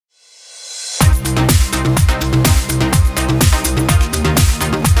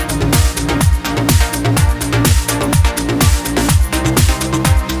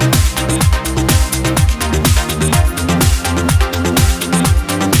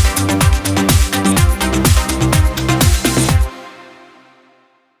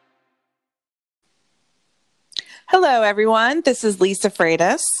Hello, everyone. This is Lisa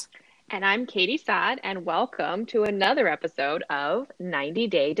Freitas. And I'm Katie Saad, and welcome to another episode of 90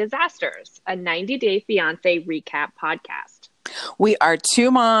 Day Disasters, a 90 Day Fiancé recap podcast. We are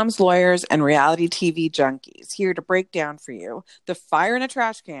two moms, lawyers, and reality TV junkies here to break down for you the fire in a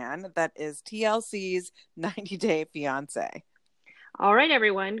trash can that is TLC's 90 Day Fiancé. All right,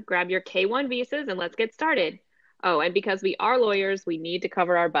 everyone, grab your K1 visas and let's get started. Oh, and because we are lawyers, we need to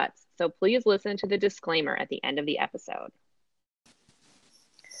cover our butts. So please listen to the disclaimer at the end of the episode.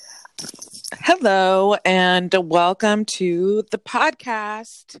 Hello, and welcome to the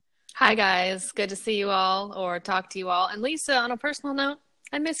podcast. Hi, guys. Good to see you all or talk to you all. And Lisa, on a personal note,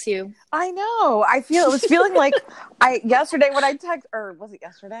 I miss you. I know. It was feeling like yesterday when I was it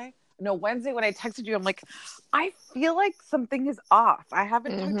yesterday? No, Wednesday when I texted you, I'm like, I feel like something is off. I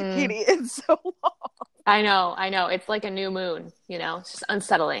haven't talked to Katie in so long. I know. It's like a new moon, it's just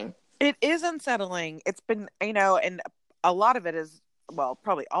unsettling. It is unsettling. It's been, and a lot of it is, well,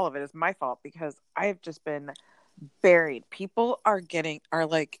 probably all of it is my fault because I've just been buried. People are going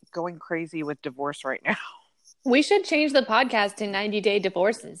crazy with divorce right now. We should change the podcast to 90-day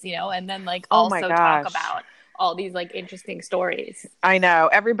divorces, and then also talk about all these interesting stories. I know.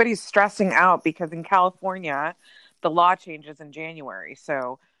 Everybody's stressing out because in California, the law changes in January.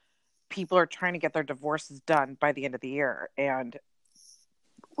 So people are trying to get their divorces done by the end of the year. And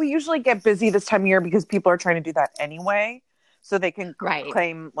we usually get busy this time of year because people are trying to do that anyway. So they can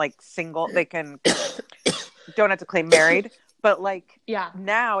claim single, they can don't have to claim married. But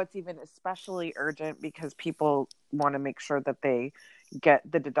now it's even especially urgent because people want to make sure that they get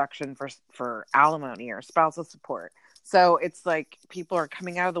the deduction for alimony or spousal support. So it's people are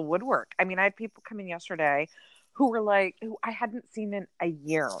coming out of the woodwork. I mean, I had people come in yesterday who were who I hadn't seen in a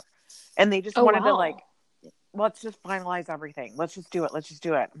year. And they just wanted to let's just finalize everything. Let's just do it.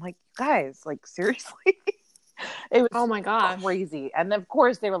 I'm like, guys, seriously? It was oh my gosh, crazy. And then, of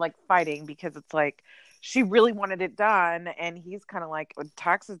course, they were fighting because it's she really wanted it done. And he's kind of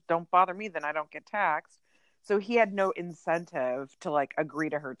taxes don't bother me, then I don't get taxed. So he had no incentive to agree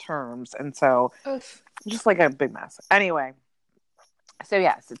to her terms. And so just a big mess. Anyway, so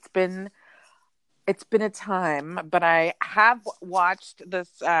yes, it's been a time, but I have watched this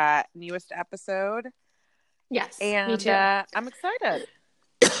newest episode. Yes, and me too. I'm excited.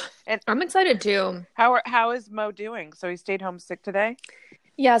 And I'm excited too. How is Mo doing? So he stayed home sick today?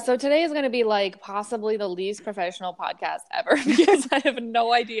 Yeah, so today is going to be possibly the least professional podcast ever because I have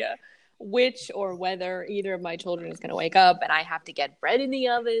no idea which or whether either of my children is going to wake up, and I have to get bread in the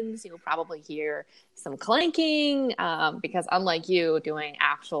ovens. You'll probably hear some clanking because unlike you doing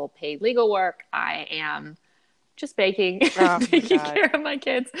actual paid legal work, I am just baking, taking care of my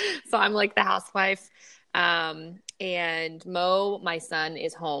kids. So I'm like the housewife. And Mo, my son,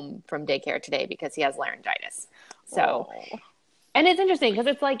 is home from daycare today because he has laryngitis. So, and it's interesting because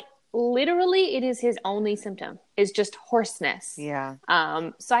it's literally it is his only symptom is just hoarseness. Yeah.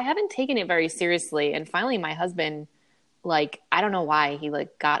 So I haven't taken it very seriously. And finally my husband, I don't know why he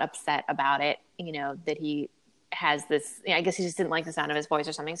got upset about it, that he has this, I guess he just didn't like the sound of his voice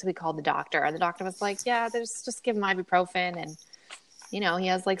or something. So we called the doctor and the doctor was like, yeah, just give him ibuprofen. And, he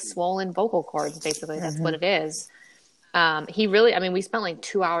has swollen vocal cords, basically. That's what it is. He really, we spent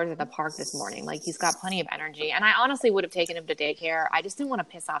 2 hours at the park this morning. He's got plenty of energy. And I honestly would have taken him to daycare. I just didn't want to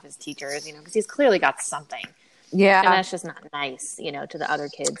piss off his teachers, because he's clearly got something. Yeah. And that's just not nice, to the other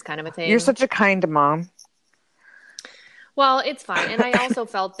kids kind of a thing. You're such a kind mom. Well, it's fine. And I also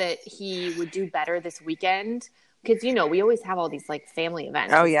felt that he would do better this weekend because, we always have all these family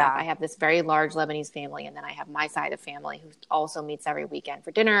events. Oh, yeah. Stuff. I have this very large Lebanese family, and then I have my side of the family who also meets every weekend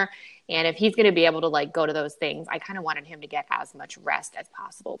for dinner. And if he's going to be able to go to those things, I kind of wanted him to get as much rest as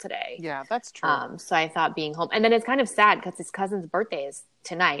possible today. Yeah, that's true. So I thought being home, and then it's kind of sad because his cousin's birthday is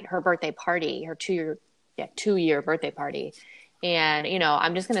tonight, her birthday party, her two-year birthday party. And,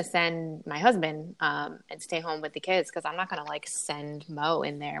 I'm just going to send my husband and stay home with the kids because I'm not going to send Mo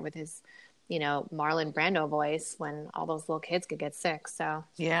in there with his Marlon Brando voice when all those little kids could get sick. So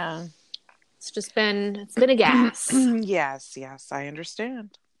yeah, it's been a gas. Yes, I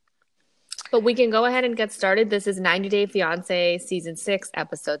understand. But we can go ahead and get started. This is 90 Day Fiancé season 6,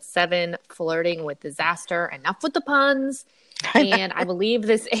 episode 7, Flirting with Disaster. Enough with the puns. And I believe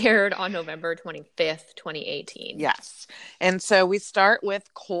this aired on November 25th, 2018. Yes. And so we start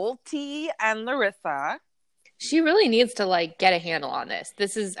with Colty and Larissa. She really needs to get a handle on this.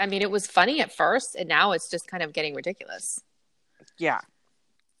 This is, it was funny at first and now it's just kind of getting ridiculous. Yeah.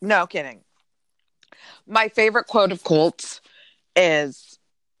 No kidding. My favorite quote of Colt's is,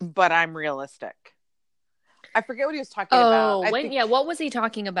 "But I'm realistic." I forget what he was talking about. What was he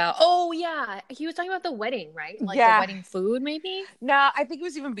talking about? Oh, yeah. He was talking about the wedding, right? Like the wedding food, maybe? No, I think it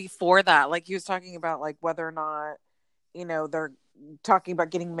was even before that. Like he was talking about like whether or not, they're talking about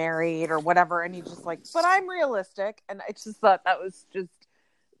getting married or whatever. And he's just like, but I'm realistic. And I just thought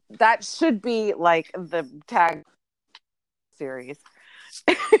that should be like the tag series.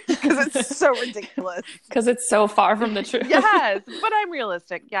 Because it's so ridiculous. Because it's so far from the truth. Yes, but I'm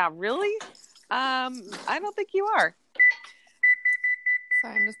realistic. Yeah, really? I don't think you are.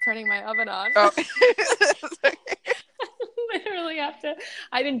 Sorry, I'm just turning my oven on. Oh. Literally have to.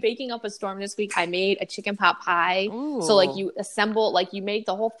 I've been baking up a storm this week. I made a chicken pot pie. Ooh. So like you assemble, like you make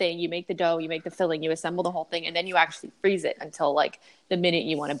the whole thing, you make the dough, you make the filling, you assemble the whole thing, and then you actually freeze it until like the minute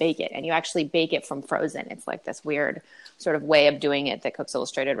you want to bake it. And you actually bake it from frozen. It's like this weird sort of way of doing it that Cooks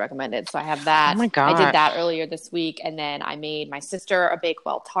Illustrated recommended. So I have that. Oh my God. I did that earlier this week. And then I made my sister a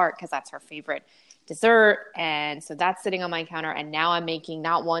Bakewell tart because that's her favorite dessert. And so that's sitting on my counter. And now I'm making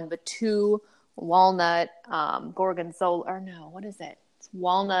not one, but two walnut gorgonzola, or no, what is it? It's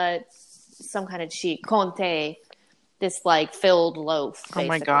walnut, some kind of cheese, conte, this like filled loaf. Basically. Oh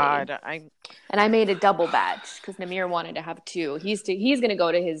my God. And I made a double batch because Namir wanted to have two. He's going to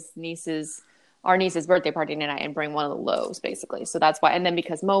go to our niece's birthday party tonight and bring one of the loaves, basically. So that's why. And then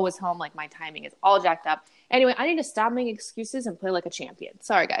because Mo was home, like my timing is all jacked up. Anyway, I need to stop making excuses and play like a champion.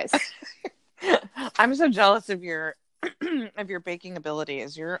 Sorry, guys. I'm so jealous of your baking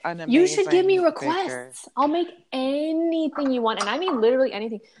abilities. You're an amazing You should give me requests. baker. I'll make anything you want. And I mean literally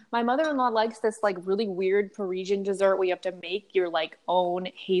anything. My mother-in-law likes this like really weird Parisian dessert where you have to make your like own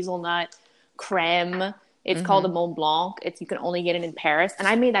hazelnut creme. It's called a Mont Blanc. You can only get it in Paris. And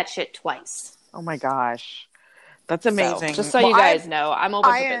I made that shit twice. Oh my gosh. That's amazing. So, just so you guys know, I'm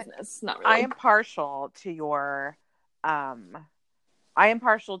open for business. Not really. I am partial to your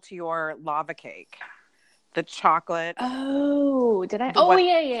lava cake. The chocolate. Oh, did I? Oh,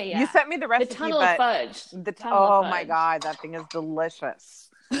 yeah. You sent me the recipe. The tunnel of fudge. My God, that thing is delicious.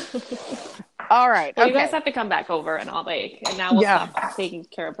 All right. Well, okay. you guys have to come back over and I'll bake. And now we'll stop taking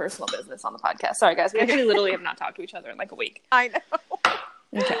care of personal business on the podcast. Sorry, guys. We actually literally have not talked to each other in like a week. I know.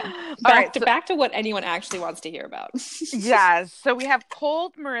 Okay. Back to what anyone actually wants to hear about. Yes. So we have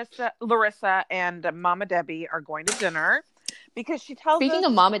Cold, Larissa, and Mama Debbie are going to dinner. Because she tells Speaking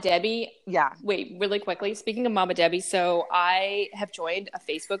of Mama Debbie, yeah. Wait, really quickly. Speaking of Mama Debbie, so I have joined a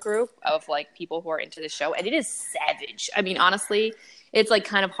Facebook group of like people who are into the show, and it is savage. I mean, honestly, it's like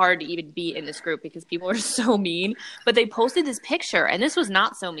kind of hard to even be in this group because people are so mean. But they posted this picture, and this was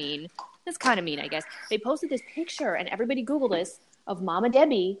not so mean. It's kind of mean, I guess. They posted this picture, and everybody Google this, of Mama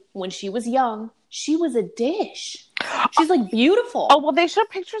Debbie when she was young. She was a dish. She's like beautiful. Oh well, they showed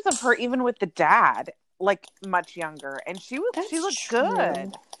pictures of her even with the dad. Like much younger, and she looked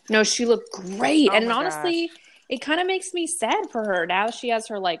good. No, she looked great. Oh and honestly, it kind of makes me sad for her. Now she has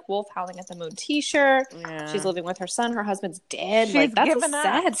her like Wolf Howling at the Moon t-shirt. Yeah. She's living with her son. Her husband's dead. She's like that's a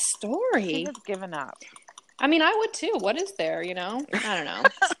sad story. She's just given up. I mean, I would too. What is there? I don't know.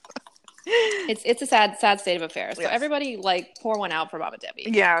 It's a sad state of affairs. So everybody like pour one out for Mama Debbie.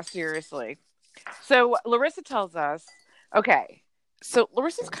 Yeah, seriously. So Larissa tells us, okay. So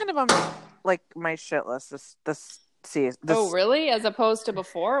Larissa's kind of on like my shit list this season. Oh, really? As opposed to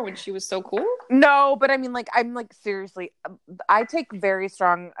before when she was so cool? No, but I mean, like, I'm like seriously. I take very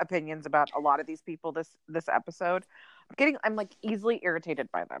strong opinions about a lot of these people. This episode, I'm like easily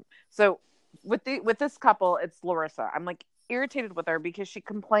irritated by them. So with this couple, it's Larissa. I'm like irritated with her because she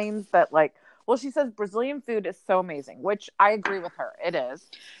complains that like, well, she says Brazilian food is so amazing, which I agree with her. It is,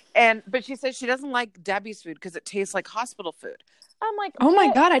 but she says she doesn't like Debbie's food because it tastes like hospital food. I'm like, oh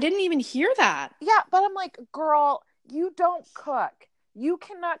my God, I didn't even hear that. Yeah, but I'm like, girl, you don't cook. You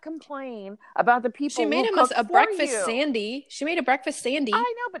cannot complain about the people She made a breakfast Sandy. She made a breakfast Sandy. I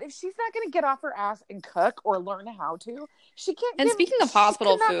know, but if she's not going to get off her ass and cook or learn how to, she can't. And speaking of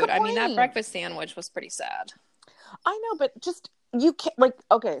hospital food, I mean, that breakfast sandwich was pretty sad. I know, but just, you can't, like,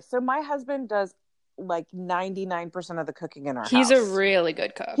 okay, so my husband does like 99% of the cooking in our house. He's a really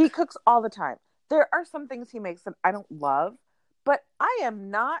good cook. He cooks all the time. There are some things he makes that I don't love. But I am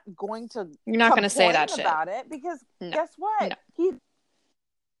not going to. You're not going to say that shit about it because guess what?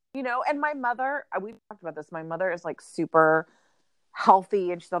 No. And my mother. We talked about this. My mother is like super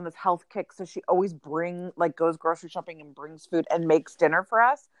healthy, and she's on this health kick, so she always goes grocery shopping and brings food and makes dinner for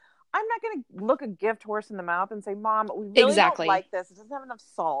us. I'm not going to look a gift horse in the mouth and say, "Mom, we really don't like this. It doesn't have enough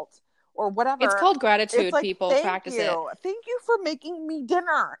salt." Or whatever. It's called gratitude. Like, people practice it. Thank you for making me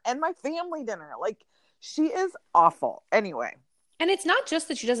dinner and my family dinner. Like, she is awful. Anyway. And it's not just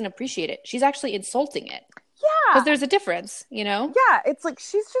that she doesn't appreciate it. She's actually insulting it. Because there's a difference, you know? Yeah, it's like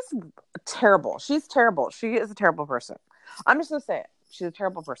she's just terrible. She's terrible. She is a terrible person. I'm just gonna say it. She's a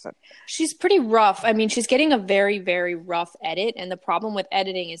terrible person. She's pretty rough. I mean, she's getting a very, very rough edit. And the problem with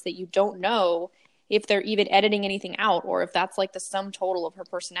editing is that you don't know if they're even editing anything out or if that's like the sum total of her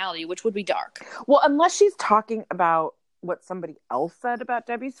personality, which would be dark. Well, unless she's talking about what somebody else said about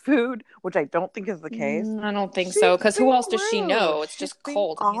Debbie's food, which I don't think is the case. I don't think She's so. Because who being else does she know? rude. It's She's just being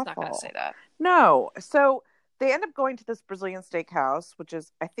cold. And he's not going to awful. say that. No. So they end up going to this Brazilian steakhouse, which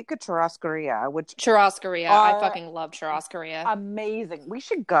is, I think, a churrascaria, which Churrascaria. I fucking love churrascaria. amazing. We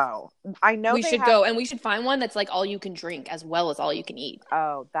should go. I know we should go. And we should find one that's like all you can drink as well as all you can eat.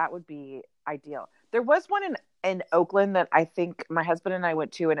 Oh, that would be ideal. There was one in Oakland that I think my husband and I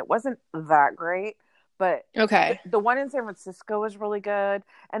went to, and it wasn't that great. But okay, the one in San Francisco is really good.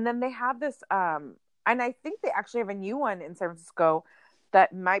 And then they have this, and I think they actually have a new one in San Francisco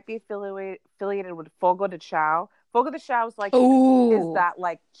that might be affiliated with Fogo de Chao. Fogo de Chao is like is that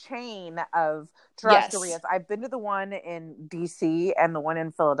like chain of churrascarias. Yes. I've been to the one in DC and the one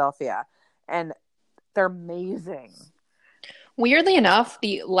in Philadelphia, and they're amazing. Weirdly enough,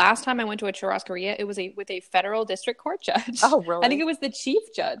 the last time I went to a churrascaria, it was with a federal district court judge. Oh, really? I think it was the chief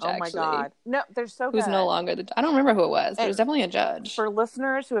judge, actually. Oh, my God. No, they're so good. Who's no longer I don't remember who it was, but it was definitely a judge. For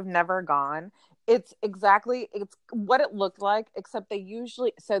listeners who have never gone, it's what it looked like, except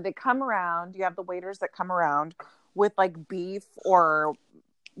they come around, you have the waiters that come around with like beef or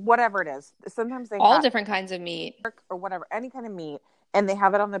whatever it is. Sometimes they have different kinds of meat. Or whatever, any kind of meat. And they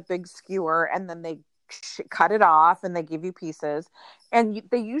have it on the big skewer, and then they cut it off and they give you pieces, and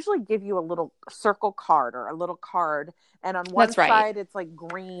they usually give you a little circle card or a little card, and on one side it's like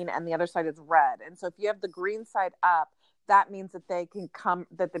green and the other side is red, and so if you have the green side up, that means that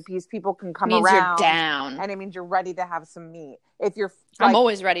these people can come around. You're down, and it means you're ready to have some meat. If you're I'm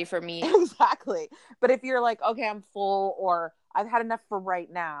always ready for meat. Exactly. But if you're like, okay, I'm full, or I've had enough for right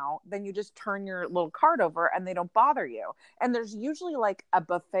now, then you just turn your little card over and they don't bother you. And there's usually like a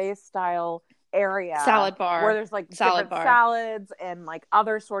buffet style area, salad bar, where there's like salads and like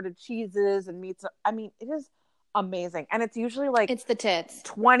other sorted cheeses and meats. I mean, it is amazing, and it's usually like it's the tits,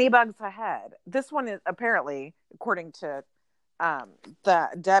 $20 a head. This one is apparently, according to the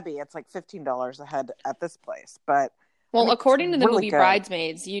Debbie, it's like $15 a head at this place. But well, I mean, according to the movie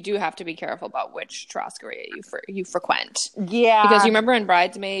Bridesmaids, you do have to be careful about which churrascaria you frequent. Yeah, because you remember in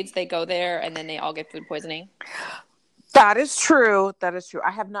Bridesmaids, they go there and then they all get food poisoning. That is true.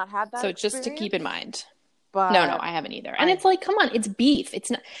 I have not had that. So just to keep in mind. But no, I haven't either. And it's like, come on, it's beef. It's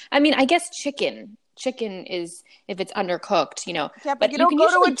not. I mean, I guess chicken. Chicken is if it's undercooked, you know. Yeah, but you can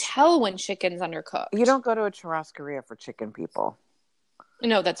usually tell when chicken's undercooked. You don't go to a churrascaria for chicken, people.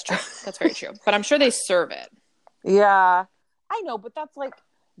 No, that's true. That's very true. But I'm sure they serve it. Yeah, I know, but that's like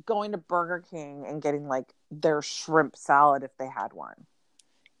going to Burger King and getting like their shrimp salad if they had one.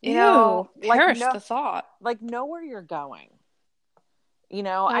 You know, perish the thought. Like, know where you're going. You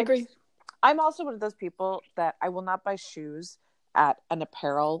know, I agree. I'm also one of those people that I will not buy shoes at an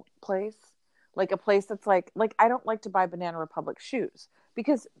apparel place. Like a place that's like I don't like to buy Banana Republic shoes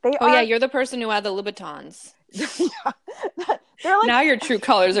because they are. Oh yeah, you're the person who had the Louboutins. Yeah. They're like, now your true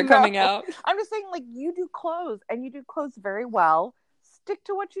colors are coming out. I'm just saying, like, you do clothes and you do clothes very well. Stick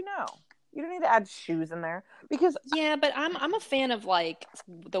to what you know. You don't need to add shoes in there because yeah, but I'm a fan of like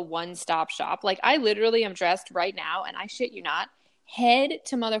the one-stop shop. Like I literally am dressed right now, and I shit you not, head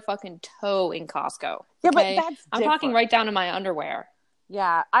to motherfucking toe in Costco. Yeah, okay? but that's I'm talking right down to my underwear.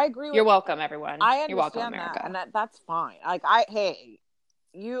 Yeah, I agree. You're welcome, everyone. You're welcome, America, and that's fine. Like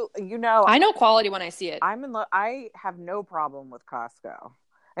you know, I know quality when I see it. I have no problem with Costco.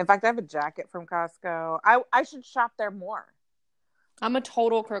 In fact, I have a jacket from Costco. I should shop there more. I'm a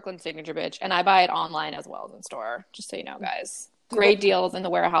total Kirkland Signature bitch, and I buy it online as well as in store. Just so you know, guys. Great deals in the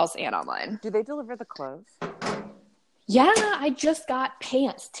warehouse and online. Do they deliver the clothes? Yeah, I just got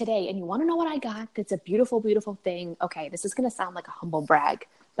pants today, and you want to know what I got? That's a beautiful, beautiful thing. Okay, this is going to sound like a humble brag,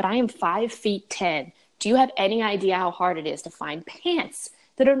 but I am 5'10". Do you have any idea how hard it is to find pants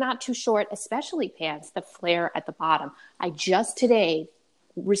that are not too short, especially pants that flare at the bottom? I just today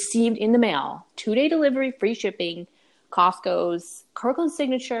received in the mail, 2-day delivery, free shipping, Costco's Kirkland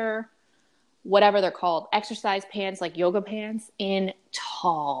Signature, whatever they're called, exercise pants, like yoga pants, in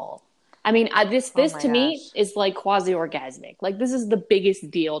tall. I mean, this to me is like quasi-orgasmic. Like, this is the biggest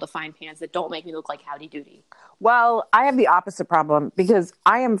deal to find pants that don't make me look like Howdy Doody. Well, I have the opposite problem because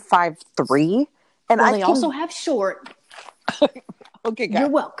I am 5'3", and they also have short. Okay, guys. You're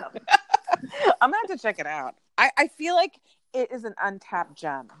welcome. I'm gonna have to check it out. I feel like it is an untapped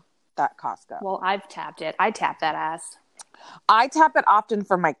gem, that Costco. Well, I've tapped it. I tapped that ass. I tap it often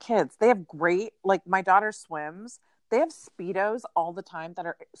for my kids. They have great, like my daughter swims. They have Speedos all the time that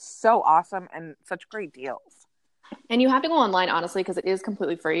are so awesome and such great deals. And you have to go online, honestly, because it is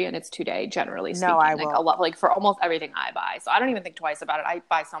completely free and it's 2-day, generally speaking. No, I like will. a lot, like for almost everything I buy. So I don't even think twice about it. I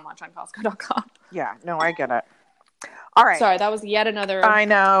buy so much on Costco.com. Yeah, no, I get it. All right. Sorry, that was yet another I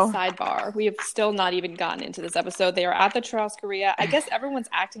know. sidebar. We have still not even gotten into this episode. They are at the Churrascaria. I guess everyone's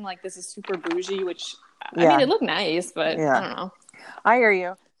acting like this is super bougie, which, I mean, it looked nice, but I don't know. I hear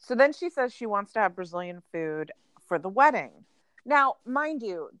you. So then she says she wants to have Brazilian food for the wedding. Now, mind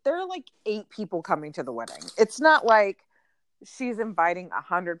you, there are like 8 people coming to the wedding. It's not like she's inviting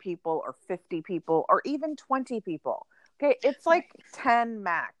 100 people or 50 people or even 20 people. Okay, it's like 10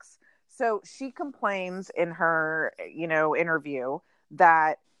 max. So she complains in her, interview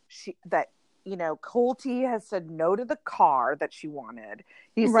that Colty has said no to the car that she wanted.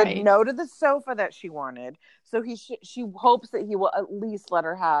 He said no to the sofa that she wanted. So she hopes that he will at least let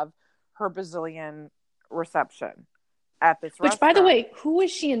her have her Brazilian reception at this restaurant. Which, by the way, who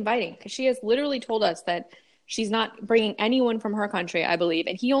is she inviting? Because she has literally told us that she's not bringing anyone from her country, I believe.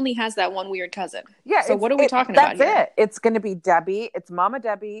 And he only has that one weird cousin. Yeah. So what are we talking about here? That's it. It's going to be Debbie. It's Mama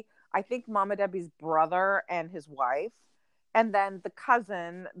Debbie. I think Mama Debbie's brother and his wife. And then the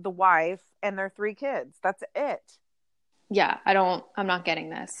cousin, the wife, and their 3 kids. That's it. Yeah, I'm not getting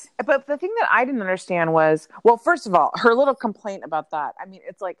this. But the thing that I didn't understand was, well, first of all, her little complaint about that. I mean,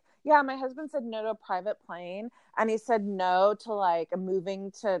 it's like, yeah, my husband said no to a private plane. And he said no to like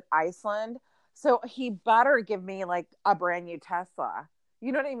moving to Iceland. So he better give me like a brand new Tesla.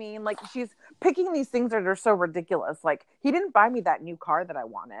 You know what I mean? Like she's picking these things that are so ridiculous. Like he didn't buy me that new car that I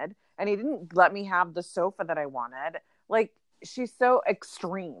wanted. And he didn't let me have the sofa that I wanted. Like she's so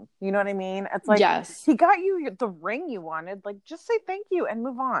extreme. You know what I mean? It's like, yes, he got you the ring you wanted. Like just say thank you and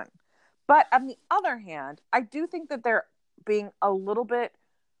move on. But on the other hand, I do think that they're being a little bit,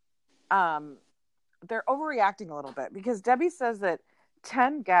 they're overreacting a little bit because Debbie says that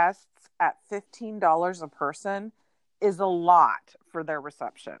 10 guests at $15 a person is a lot for their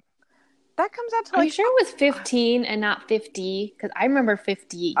reception. That comes out to Are you sure it was 15 and not 50? Because I remember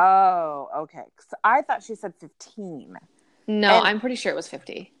 50. Oh, okay. So I thought she said 15. No, I'm pretty sure it was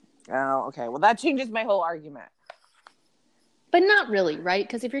 50. Oh, okay. Well, that changes my whole argument. But not really, right?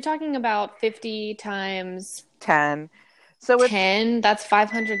 Because if you're talking about 50 times 10. So it's 10, that's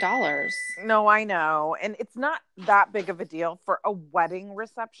 $500. No, I know. And it's not that big of a deal for a wedding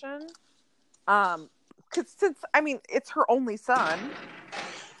reception. Since it's her only son.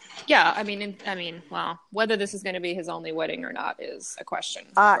 Yeah, I mean, well, whether this is going to be his only wedding or not is a question.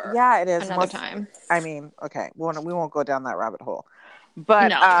 Yeah, it is. Another time. I mean, okay, we won't go down that rabbit hole.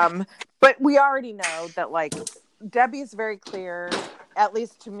 But but we already know that like Debbie's very clear, at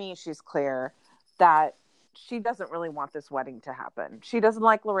least to me, she's clear that she doesn't really want this wedding to happen. She doesn't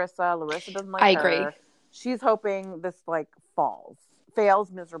like Larissa. Larissa doesn't like her. I agree. She's hoping this like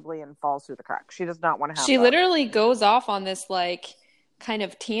fails miserably and falls through the cracks. She does not want to have She literally goes off on this like kind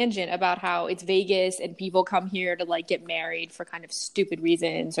of tangent about how it's Vegas and people come here to like get married for kind of stupid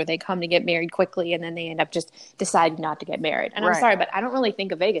reasons, or they come to get married quickly and then they end up just deciding not to get married. And I'm sorry, but I don't really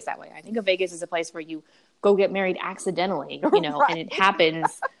think of Vegas that way. I think of Vegas as a place where you go get married accidentally, and it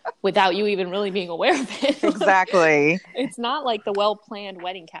happens without you even really being aware of it. Exactly. It's not like the well-planned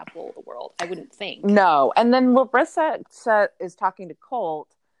wedding capital of the world, I wouldn't think. No. And then Larissa is talking to Colt,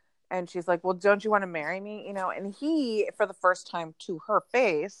 and she's like, well, don't you want to marry me? And he, for the first time to her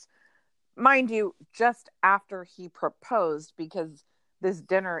face, mind you, just after he proposed, because this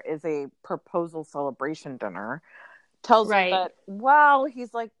dinner is a proposal celebration dinner, tells her that, well,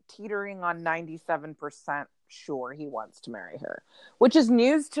 he's like teetering on 97% sure he wants to marry her, which is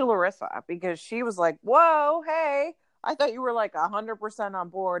news to Larissa because she was like, whoa, hey, I thought you were like 100% on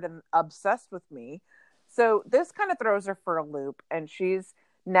board and obsessed with me. So this kind of throws her for a loop, and she's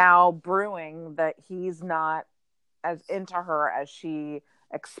now brewing that he's not as into her as she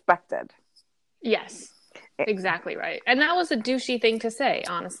expected. Yes, exactly right. And that was a douchey thing to say,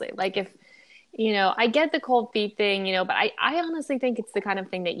 honestly. Like if, I get the cold feet thing, but I honestly think it's the kind of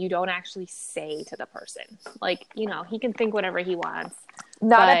thing that you don't actually say to the person. Like, he can think whatever he wants.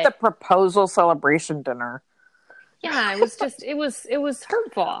 Not at the proposal celebration dinner. Yeah, it was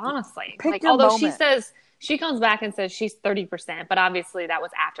hurtful, honestly. Pick your moment. She comes back and says she's 30%, but obviously that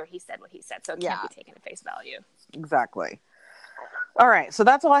was after he said what he said, so it can't be taken at face value. Exactly. All right, so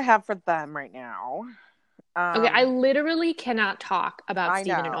that's all I have for them right now. Okay, I literally cannot talk about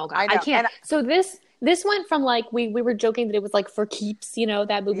Steven and Olga. I can't. So this went from like we were joking that it was like for keeps,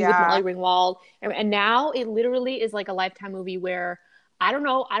 that movie with Molly Ringwald, and now it literally is like a Lifetime movie where I don't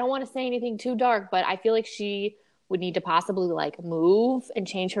know. I don't want to say anything too dark, but I feel like she would need to possibly like move and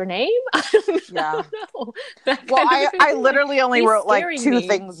change her name. I don't know. Well, I literally only wrote like two me.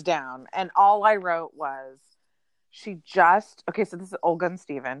 things down, and all I wrote was so this is Olga and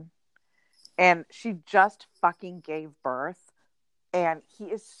Steven, and she just fucking gave birth, and he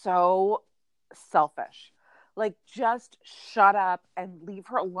is so selfish. Like, just shut up and leave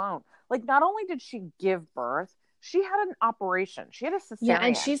her alone. Like, not only did she give birth, she had an operation. She had a cesarean. Yeah,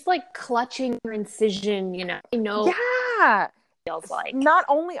 and she's like clutching her incision, you know. I know. Yeah. Feels like. Not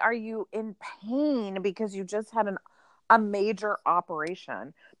only are you in pain because you just had a major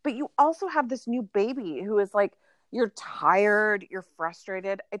operation, but you also have this new baby who is like, you're tired, you're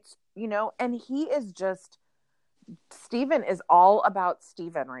frustrated. It's, you know, and he is just, Steven is all about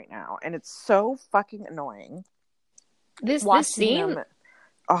Steven right now. And it's so fucking annoying. This scene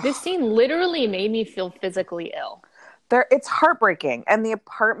literally made me feel physically ill. It's heartbreaking. And the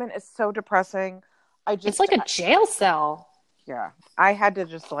apartment is so depressing. It's like a jail cell. Yeah. I had to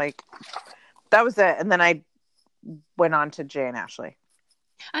just like, that was it. And then I went on to Jay and Ashley.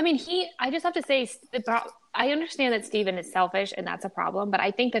 I mean, I just have to say, I understand that Steven is selfish and that's a problem, but I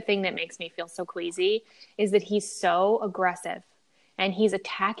think the thing that makes me feel so queasy is that he's so aggressive and he's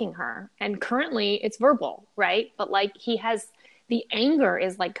attacking her. And currently it's verbal, right? But like the anger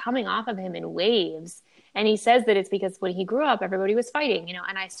is like coming off of him in waves. And he says that it's because when he grew up, everybody was fighting, you know,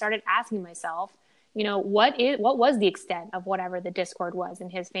 and I started asking myself, you know, what was the extent of whatever the discord was in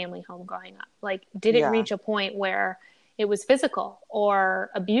his family home growing up? Like, did it reach a point where it was physical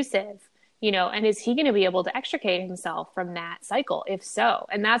or abusive, you know, and is he going to be able to extricate himself from that cycle? If so,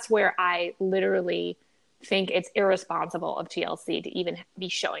 and that's where I literally think it's irresponsible of TLC to even be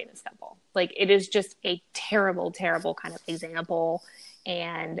showing this couple. Like, it is just a terrible, terrible kind of example.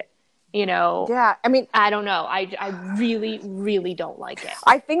 And, you know, yeah, I mean, I don't know. I really, really don't like it.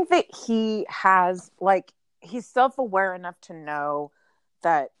 I think that he has he's self-aware enough to know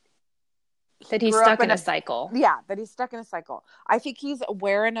that he's stuck in a cycle. Yeah, that he's stuck in a cycle. I think he's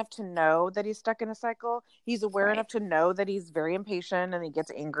aware enough to know that he's stuck in a cycle. He's aware enough to know that he's very impatient and he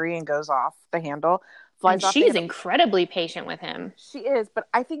gets angry and goes off the handle. And she's incredibly patient with him. She is, but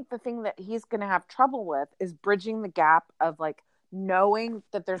I think the thing that he's going to have trouble with is bridging the gap of like knowing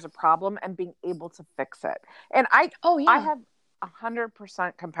that there's a problem and being able to fix it. And I have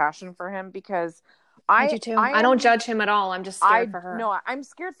 100% compassion for him because I do too. I don't judge him at all. I'm just scared for her. No, I'm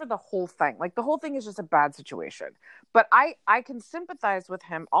scared for the whole thing. Like, the whole thing is just a bad situation. But I can sympathize with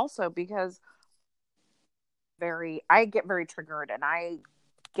him also because I get very triggered and I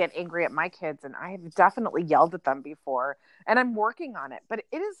get angry at my kids, and I have definitely yelled at them before, and I'm working on it. But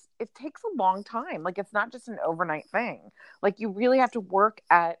it takes a long time. Like, it's not just an overnight thing. Like, you really have to work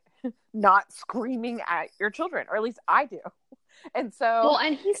at not screaming at your children, or at least I do. And so,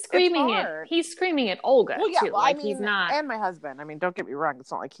 and he's screaming at Olga too. Like, he's not, and my husband. I mean, don't get me wrong.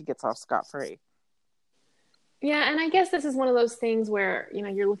 It's not like he gets off scot-free. Yeah, and I guess this is one of those things where, you know,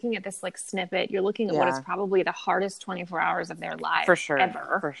 you're looking at this like snippet. You're looking at what is probably the hardest 24 hours of their lives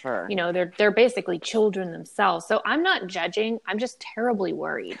ever. For sure. You know, they're basically children themselves. So I'm not judging. I'm just terribly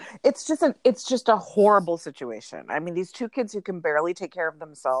worried. It's just a horrible situation. I mean, these two kids who can barely take care of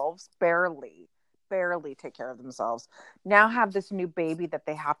themselves, barely take care of themselves, now have this new baby that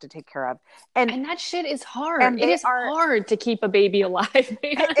they have to take care of. And that shit is hard. It is hard to keep a baby alive.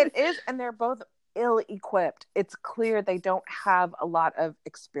 It is. And they're both ill-equipped. It's clear they don't have a lot of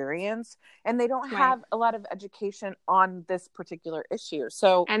experience and they don't have a lot of education on this particular issue.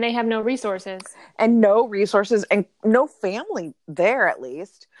 So, and they have no resources and no family there. At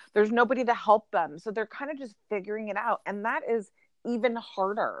least there's nobody to help them. So they're kind of just figuring it out. And that is even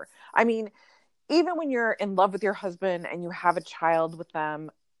harder. I mean, even when you're in love with your husband and you have a child with them,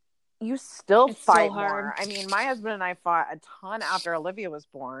 you still fight more. I mean, my husband and I fought a ton after Olivia was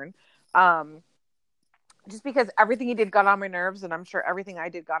born. Just because everything he did got on my nerves, and I'm sure everything I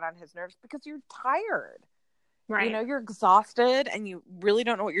did got on his nerves, because you're tired. Right. You know, you're exhausted and you really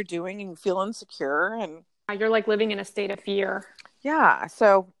don't know what you're doing and you feel insecure and you're like living in a state of fear. Yeah.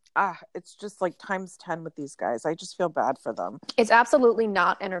 So it's just like times 10 with these guys. I just feel bad for them. It's absolutely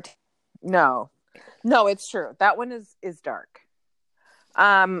not entertaining. No, it's true. That one is dark.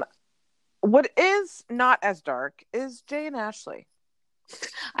 What is not as dark is Jay and Ashley.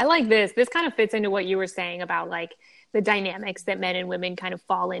 I like this. This kind of fits into what you were saying about like the dynamics that men and women kind of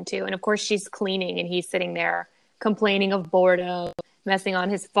fall into. And of course she's cleaning and he's sitting there complaining of boredom, messing on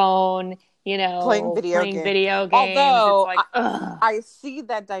his phone, you know, playing video games. Although I see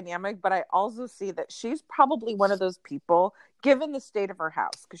that dynamic, but I also see that she's probably one of those people given the state of her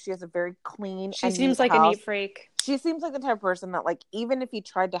house, because she has a very clean She and seems neat like house. a neat freak. She seems like the type of person that, like, even if he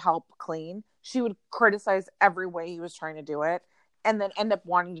tried to help clean, she would criticize every way he was trying to do it, and then end up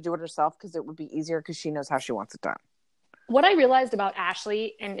wanting to do it herself because it would be easier because she knows how she wants it done. What I realized about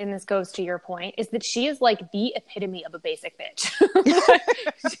Ashley, and this goes to your point, is that she is like the epitome of a basic bitch.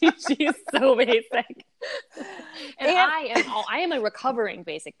 She's so basic. And I am a recovering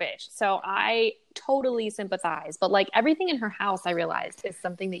basic bitch. So I totally sympathize. But like everything in her house, I realized, is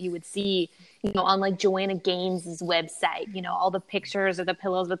something that you would see, you know, on like Joanna Gaines' website, you know, all the pictures of the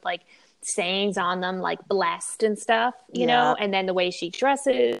pillows with like sayings on them, like blessed and stuff, you know, and then the way she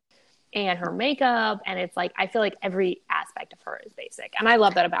dresses and her makeup. And it's like, I feel like every aspect of her is basic. And I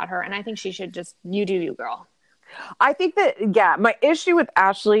love that about her. And I think she should just, you do you, girl. I think that, yeah, my issue with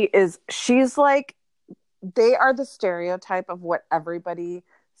Ashley is she's like, they are the stereotype of what everybody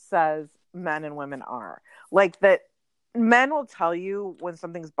says men and women are. Like that men will tell you when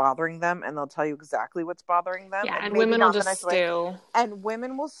something's bothering them and they'll tell you exactly what's bothering them. Yeah, and women will just stew. And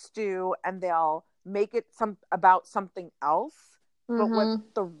women will stew and they'll make it about something else. But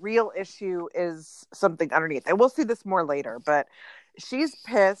what the real issue is something underneath. And we'll see this more later, but she's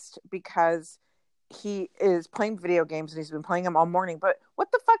pissed because he is playing video games and he's been playing them all morning. But what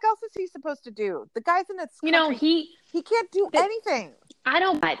the fuck else is he supposed to do? The guy's in this country. You know, he can't do anything. I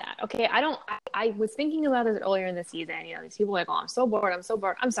don't buy that. Okay. I was thinking about this earlier in the season. You know, these people are like, oh, I'm so bored.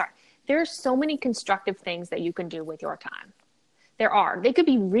 I'm sorry. There's so many constructive things that you can do with your time. There are. They could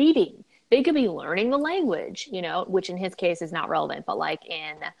be reading. They could be learning the language, you know, which in his case is not relevant, but like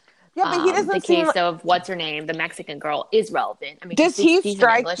in but he the case of what's her name, the Mexican girl, is relevant. I mean, does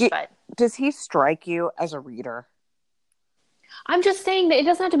he strike you as a reader? I'm just saying that it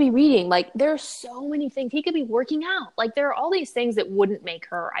doesn't have to be reading. Like there are so many things. He could be working out. Like there are all these things that wouldn't make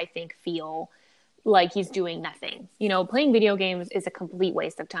her, I think, feel like he's doing nothing. You know, playing video games is a complete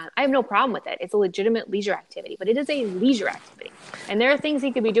waste of time. I have no problem with it. It's a legitimate leisure activity, but it is a leisure activity. And there are things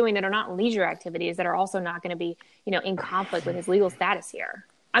he could be doing that are not leisure activities that are also not going to be, you know, in conflict with his legal status here.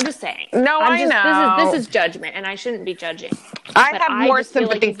 I'm just saying. No, I know. This is judgment, and I shouldn't be judging. I have more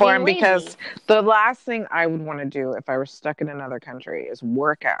sympathy for him because the last thing I would want to do if I were stuck in another country is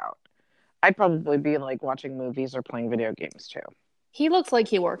work out. I'd probably be like watching movies or playing video games too. He looks like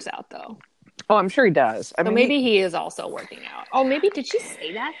he works out though. Oh, I'm sure he does. I mean, maybe he is also working out. Oh, maybe did she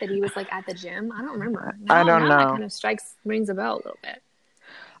say that he was like at the gym? I don't remember. I don't know. That kind of rings a bell a little bit.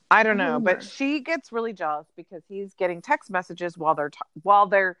 I don't know, but she gets really jealous because he's getting text messages while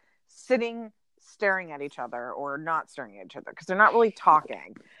they're sitting staring at each other or not staring at each other because they're not really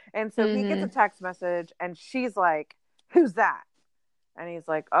talking. And so he gets a text message and she's like, "Who's that?" And he's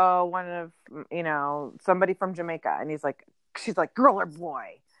like, "Oh, one of, you know, somebody from Jamaica." And she's like, "Girl or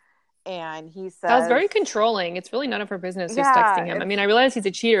boy?" And he says, that was very controlling. It's really none of her business who's texting him. I mean, I realize he's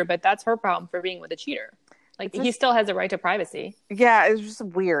a cheater, but that's her problem for being with a cheater. Like he still has a right to privacy. Yeah, it was just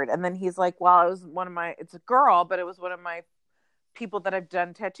weird. And then he's like, "Well, it's a girl, but it was one of my people that I've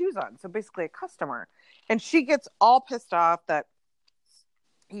done tattoos on." So basically a customer. And she gets all pissed off that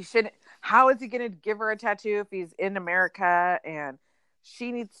he shouldn't, how is he going to give her a tattoo if he's in America? And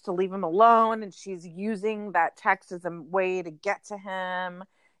she needs to leave him alone. And she's using that text as a way to get to him.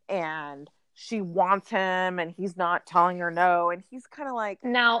 And she wants him and he's not telling her no. And he's kind of like,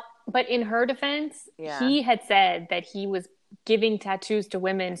 now, but in her defense, he had said that he was giving tattoos to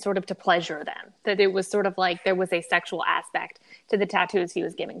women sort of to pleasure them, that it was sort of like there was a sexual aspect to the tattoos he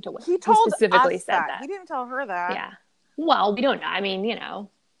was giving to women. He specifically said that. He didn't tell her that. Yeah. Well, we don't know. I mean, you know,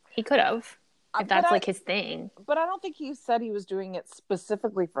 he could have, if that's like his thing. But I don't think he said he was doing it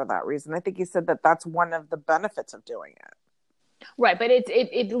specifically for that reason. I think he said that that's one of the benefits of doing it. Right, but it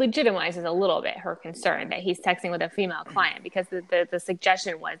legitimizes a little bit her concern that he's texting with a female client because the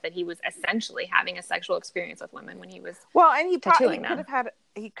suggestion was that he was essentially having a sexual experience with women when he was tattooing them.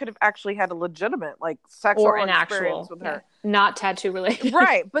 He could have actually had a legitimate like sexual or an experience actual, with her, not tattoo related.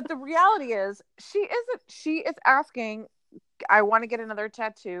 Right, but the reality is she is asking, "I want to get another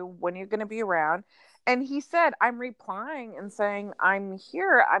tattoo. When are you going to be around?" And he said, "I'm replying and saying I'm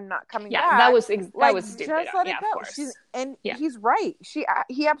here. I'm not coming back." That was stupid. Just let it go. He's right.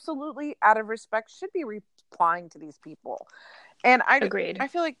 He absolutely, out of respect, should be replying to these people. And agreed. I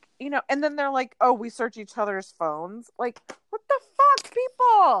feel like, you know. And then they're like, "Oh, we search each other's phones." Like, what the fuck,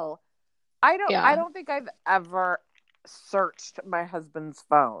 people? I don't think I've ever searched my husband's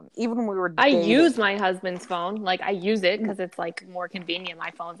phone, even when we were dating. I use my husband's phone. Like I use it because it's like more convenient.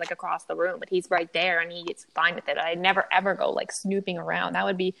 My phone's like across the room, but he's right there and he's fine with it. I never ever go like snooping around. That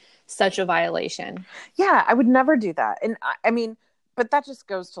would be such a violation. Yeah, I would never do that. And I mean, but that just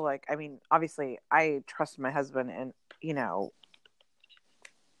goes to like, I mean, obviously I trust my husband and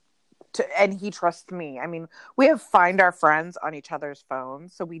and he trusts me. I mean, we have find our friends on each other's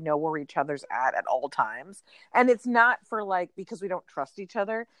phones, so we know where each other's at all times. And it's not for like, because we don't trust each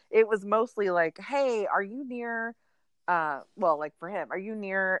other. It was mostly like, hey, are you near, well, like for him, are you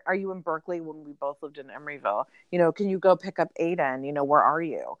in Berkeley when we both lived in Emeryville? Can you go pick up Aiden? Where are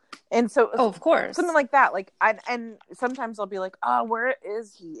you? And so, of course, something like that. Like, and sometimes I'll be like, oh, where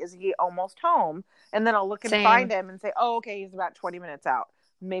is he? Is he almost home? And then I'll look and find him and say, oh, okay, he's about 20 minutes out.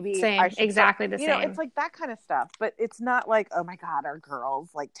 Maybe same. I should exactly the same. It's like that kind of stuff, but it's not like, oh my God, our girl's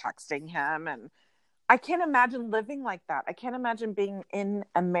like texting him. And I can't imagine living like that. I can't imagine being in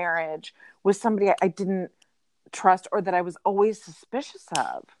a marriage with somebody I didn't trust or that I was always suspicious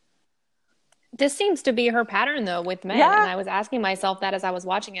of. This seems to be her pattern though with men. Yeah. And I was asking myself that as I was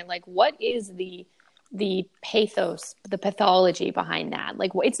watching it, like, what is the pathos, the pathology behind that?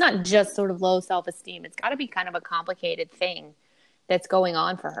 Like, it's not just sort of low self-esteem. It's got to be kind of a complicated thing that's going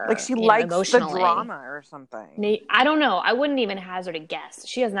on for her. Like she likes emotionally. the drama or something. I don't know. I wouldn't even hazard a guess.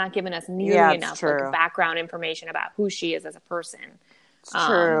 She has not given us nearly enough like, background information about who she is as a person. It's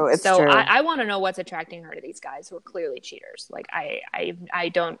true. It's so true. I want to know what's attracting her to these guys who are clearly cheaters. Like I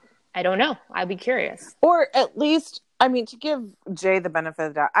don't know. I'd be curious. Or at least, I mean, to give Jay the benefit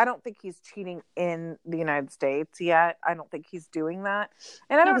of the doubt, I don't think he's cheating in the United States yet. I don't think he's doing that.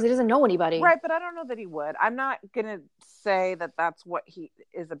 And I don't, because he doesn't know anybody. Right, but I don't know that he would. I'm not going to say that that's what he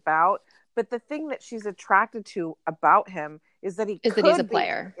is about. But the thing that she's attracted to about him is that he's a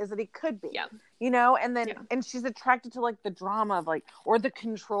player. Is that he could be. Yeah. And then and she's attracted to like the drama of like, or the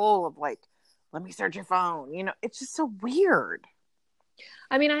control of like, let me search your phone. It's just so weird.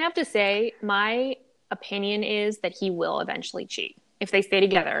 I mean, I have to say, my opinion is that he will eventually cheat. If they stay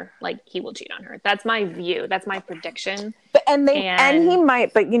together, like, he will cheat on her. That's my view. That's my prediction. But and he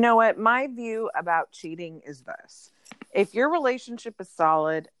might. But you know what? My view about cheating is this: if your relationship is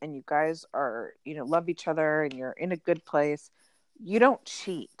solid and you guys are, love each other and you're in a good place, you don't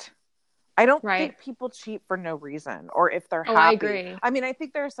cheat. I don't think people cheat for no reason, or if they're happy. I agree. I mean, I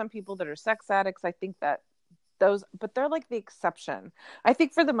think there are some people that are sex addicts. I think that but they're like the exception. I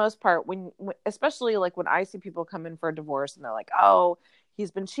think for the most part, when especially like when I see people come in for a divorce and they're like, oh, he's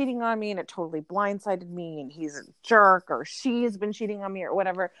been cheating on me and it totally blindsided me and he's a jerk, or she's been cheating on me or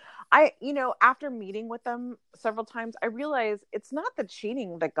whatever. After meeting with them several times, I realized it's not the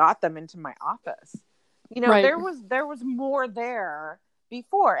cheating that got them into my office. There was more there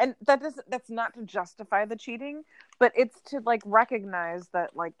before. And that's not to justify the cheating, but it's to like recognize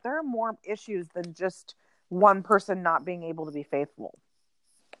that like there are more issues than just one person not being able to be faithful.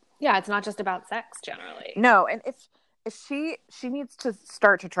 Yeah, it's not just about sex generally. No, and if she needs to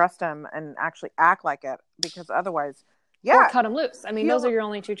start to trust him and actually act like it, because otherwise, or cut him loose. I mean, those are your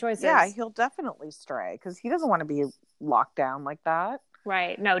only two choices. Yeah, he'll definitely stray because he doesn't want to be locked down like that.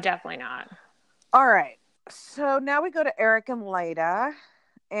 Right. No, definitely not. All right. So now we go to Eric and Leda,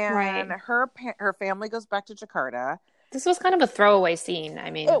 and her family goes back to Jakarta. This was kind of a throwaway scene.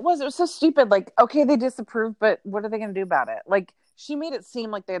 I mean, it was so stupid. Like, okay, they disapproved, but what are they going to do about it? Like, she made it seem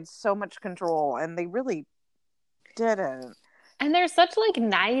like they had so much control, and they really didn't. And they're such like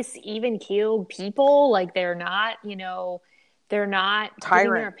nice, even-keeled people. Like, they're not, they're not tyrants.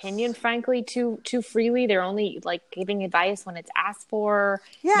 Giving their opinion, frankly, too freely. They're only like giving advice when it's asked for.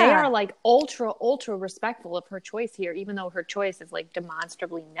 Yeah. They are like ultra respectful of her choice here, even though her choice is like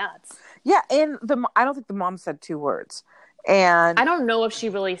demonstrably nuts. Yeah, and I don't think the mom said 2 words. And I don't know if she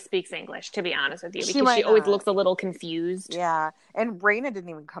really speaks English, to be honest with you, because she always looks a little confused. Yeah, and Raina didn't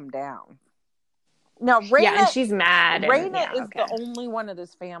even come down. No, Raina. Yeah, and she's mad. Raina is the only one of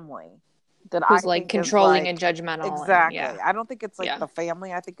this family that who's like controlling and judgmental. Exactly. I don't think it's like the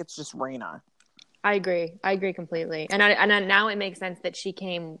family. I think it's just Raina. I agree completely. And now it makes sense that she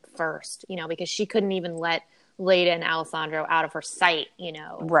came first, because she couldn't even let Leda and Alessandro out of her sight,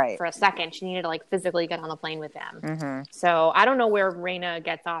 for a second. She needed to like physically get on the plane with them. Mm-hmm. So I don't know where Raina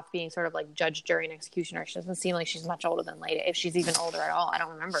gets off being sort of like judge, jury, and executioner. She doesn't seem like she's much older than Leda, if she's even older at all. I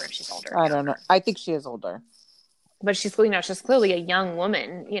don't remember if she's older. I don't know. I think she is older. But she's clearly a young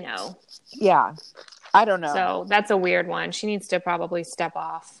woman, Yeah. I don't know. So that's a weird one. She needs to probably step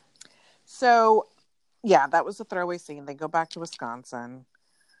off. So, yeah, that was a throwaway scene. They go back to Wisconsin.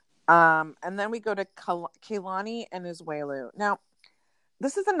 And then we go to Kehlani and Isuelu. Now,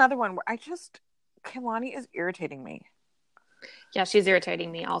 this is another one where Kehlani is irritating me. Yeah, she's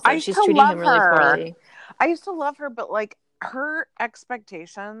irritating me also. She's treating him really poorly. I used to love her, but like her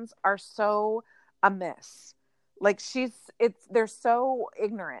expectations are so amiss. Like they're so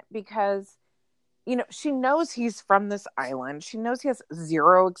ignorant because she knows he's from this island. She knows he has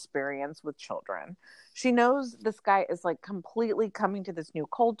zero experience with children. She knows this guy is like completely coming to this new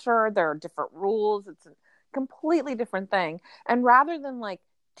culture. There are different rules. It's a completely different thing. And rather than like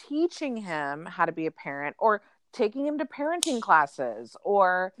teaching him how to be a parent or taking him to parenting classes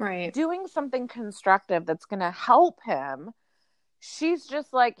or Right. doing something constructive that's going to help him, she's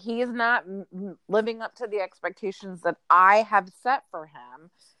just like, he is not living up to the expectations that I have set for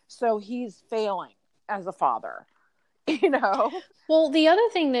him. So he's failing as a father, Well, the other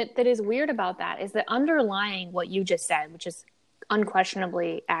thing that is weird about that is that underlying what you just said, which is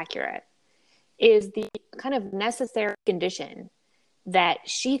unquestionably accurate, is the kind of necessary condition that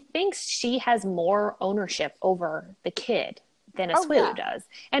she thinks she has more ownership over the kid than Asuelu does.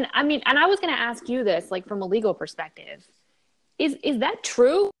 And I mean, and I was going to ask you this, like from a legal perspective, is that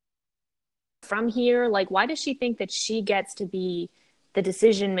true from here? Like, why does she think that she gets to be the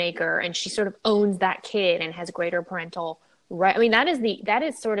decision maker and she sort of owns that kid and has greater parental right? I mean, that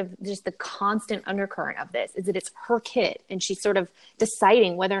is sort of just the constant undercurrent of this, is that it's her kid and she's sort of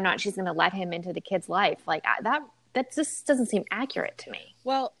deciding whether or not she's going to let him into the kid's life. Like that just doesn't seem accurate to me.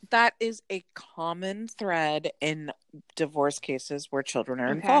 Well, that is a common thread in divorce cases where children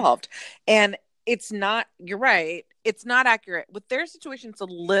are involved. And it's not, you're right, it's not accurate. With their situation, it's a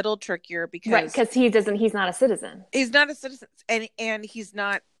little trickier because he's not a citizen. He's not a citizen, and he's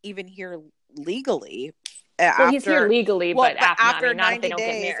not even here legally. He's here legally, but after 90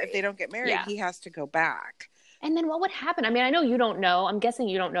 days, if they don't get married, he has to go back. And then what would happen? I mean, I know you don't know. I'm guessing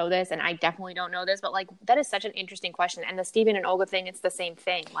you don't know this, and I definitely don't know this, but like that is such an interesting question. And the Steven and Olga thing, it's the same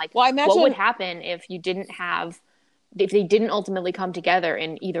thing. Like, what would happen if they didn't ultimately come together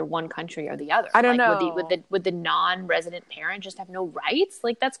in either one country or the other? I don't know. Would the non-resident parent just have no rights?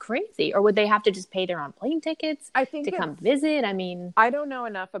 Like, that's crazy. Or would they have to just pay their own plane tickets to come visit? I mean, I don't know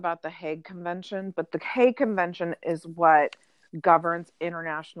enough about the Hague Convention, but the Hague Convention is what governs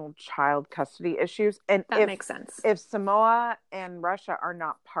international child custody issues. And that makes sense. If Samoa and Russia are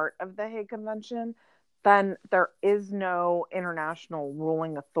not part of the Hague Convention, then there is no international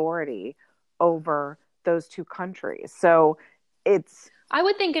ruling authority over those two countries. So I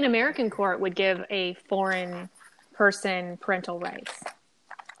would think an American court would give a foreign person parental rights.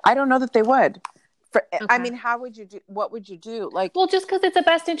 I don't know that they would. I mean, what would you do? Like, well, just because it's the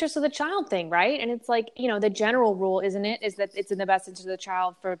best interest of the child thing, right? And it's like, the general rule, isn't it, is that it's in the best interest of the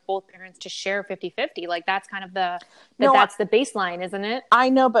child for both parents to share 50-50. Like, that's kind of that's the baseline, isn't it? I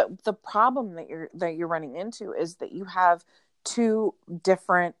know, but the problem that you're running into is that you have two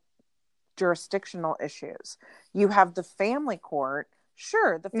different jurisdictional issues. You have the family court.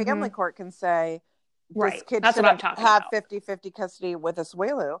 Sure, the family court can say this kid should have 50-50 custody with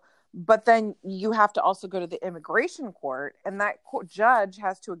Asuelu, but then you have to also go to the immigration court, and that judge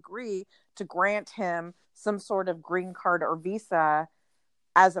has to agree to grant him some sort of green card or visa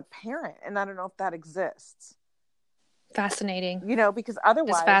as a parent. And I don't know if that exists. Fascinating. Because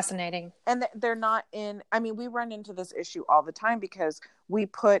otherwise it's fascinating. And they're not in, I mean, we run into this issue all the time because we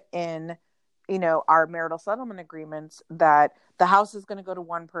put in, our marital settlement agreements that the house is going to go to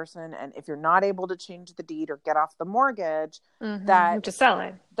one person. And if you're not able to change the deed or get off the mortgage, that to sell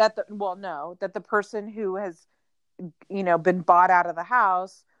it, that the person who has, been bought out of the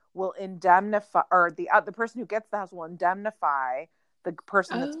house will indemnify, or the person who gets the house will indemnify the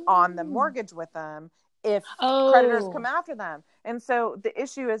person that's on the mortgage with them if creditors come after them. And so the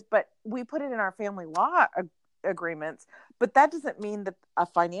issue is, but we put it in our family law agreements, but that doesn't mean that a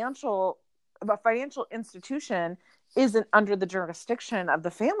financial institution isn't under the jurisdiction of the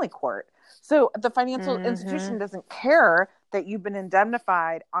family court. So the financial institution doesn't care that you've been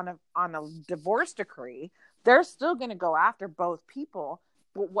indemnified on a divorce decree. They're still going to go after both people.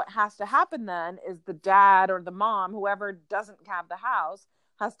 But what has to happen then is the dad or the mom, whoever doesn't have the house,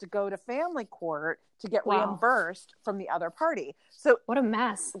 has to go to family court to get reimbursed from the other party. So what a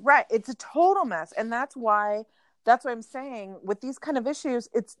mess. Right. It's a total mess. And that's why I'm saying with these kind of issues,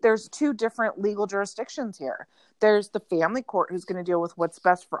 there's two different legal jurisdictions here. There's the family court who's going to deal with what's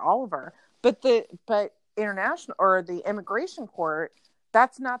best for Oliver, but international or the immigration court,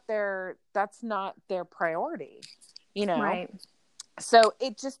 that's not their priority, Right. So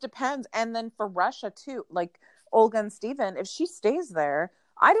it just depends. And then for Russia too, like Olga and Steven, if she stays there,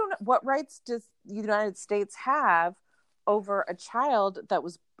 I don't know what rights does the United States have over a child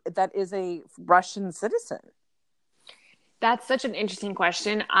that is a Russian citizen. That's such an interesting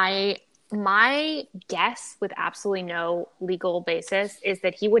question. I My guess, with absolutely no legal basis, is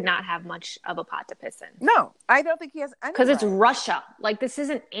that he would not have much of a pot to piss in. No, I don't think he has any. Because it's right. Russia. Like, this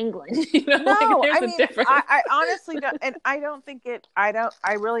isn't England. You know? No, like, there's I a mean, difference. I honestly don't, and I don't think it. I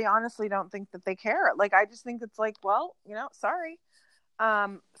really honestly don't think that they care. Like, I just think it's like, well, sorry.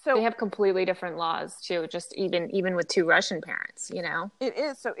 So they have completely different laws too. Just even with two Russian parents, it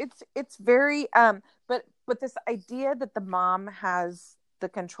is. So it's very but this idea that the mom has the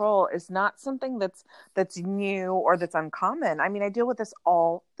control is not something that's new or that's uncommon. I mean, I deal with this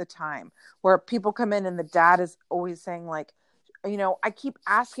all the time where people come in and the dad is always saying like, I keep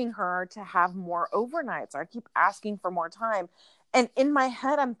asking her to have more overnights, or I keep asking for more time. And in my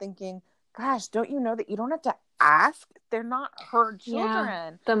head, I'm thinking, gosh, don't you know that you don't have to ask? They're not her children.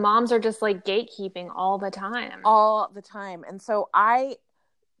 Yeah. The moms are just like gatekeeping all the time. All the time. And so I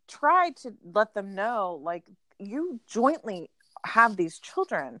try to let them know, like, you jointly have these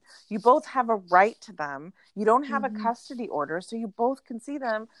children. You both have a right to them. You don't have a custody order, so you both can see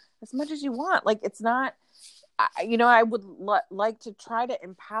them as much as you want. Like, it's not, I would like to try to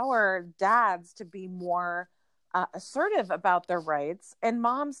empower dads to be more assertive about their rights, and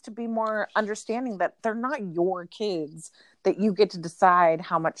moms to be more understanding that they're not your kids, that you get to decide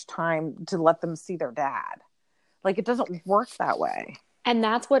how much time to let them see their dad. Like, it doesn't work that way. And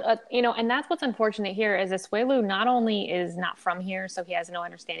that's what, and that's what's unfortunate here is Asuelu not only is not from here, so he has no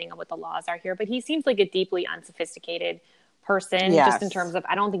understanding of what the laws are here, but he seems like a deeply unsophisticated person, just in terms of,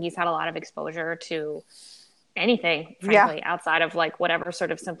 I don't think he's had a lot of exposure to anything, frankly, outside of like whatever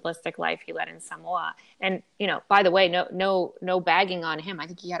sort of simplistic life he led in Samoa. And, by the way, no bagging on him. I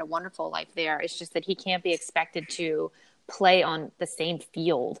think he had a wonderful life there. It's just that he can't be expected to play on the same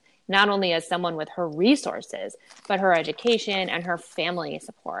field, not only as someone with her resources, but her education and her family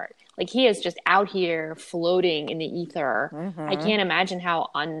support. Like, he is just out here floating in the ether. I can't imagine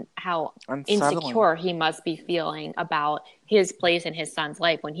how insecure he must be feeling about his place in his son's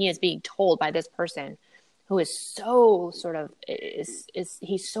life when he is being told by this person who is so sort of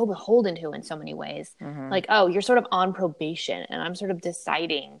he's so beholden to in so many ways. Like, oh, you're sort of on probation and I'm sort of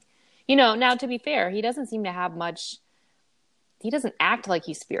deciding, now to be fair, he doesn't seem to have much. He doesn't act like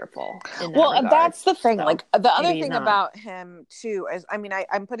he's fearful. Well, that's the thing. So like, the other thing about him too is, I mean,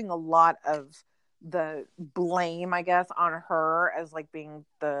 I'm putting a lot of the blame, I guess, on her as like being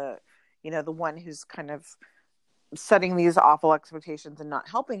the one who's kind of setting these awful expectations and not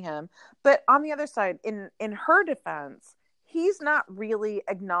helping him. But on the other side, in her defense, he's not really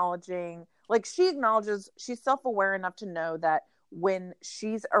acknowledging, like, she acknowledges, she's self-aware enough to know that when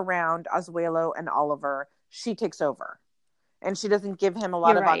she's around Asuelu and Oliver, she takes over. And she doesn't give him a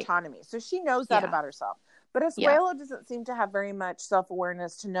lot of autonomy. So she knows that about herself. But Asuelu doesn't seem to have very much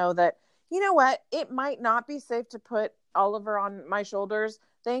self-awareness to know that, you know what, it might not be safe to put Oliver on my shoulders.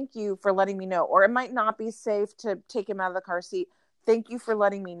 Thank you for letting me know. Or it might not be safe to take him out of the car seat. Thank you for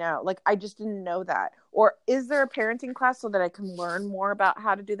letting me know. Like, I just didn't know that. Or is there a parenting class so that I can learn more about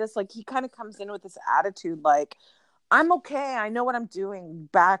how to do this? Like, he kind of comes in with this attitude like, I'm okay. I know what I'm doing.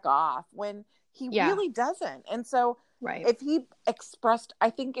 Back off. When he really doesn't. And so if he expressed, I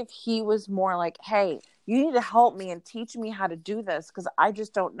think if he was more like, hey, you need to help me and teach me how to do this because I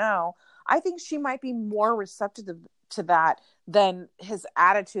just don't know, I think she might be more receptive to that than his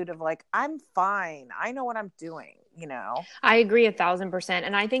attitude of like, I'm fine. I know what I'm doing, I agree 1,000%.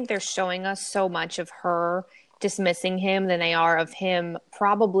 And I think they're showing us so much of her dismissing him than they are of him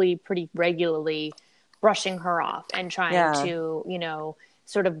probably pretty regularly brushing her off and trying to,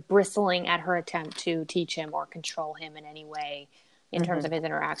 sort of bristling at her attempt to teach him or control him in any way in terms of his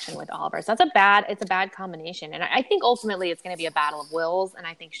interaction with Oliver. So it's a bad combination. And I think ultimately it's going to be a battle of wills, and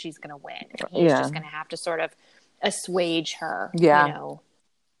I think she's going to win. And he's just going to have to sort of assuage her.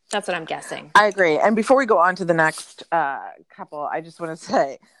 That's what I'm guessing. I agree. And before we go on to the next couple, I just want to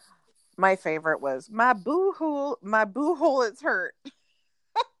say my favorite was my boo hole is hurt.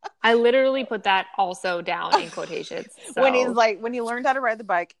 I literally put that also down in quotations. So. When he learned how to ride the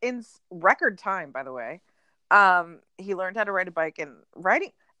bike in record time, by the way, he learned how to ride a bike and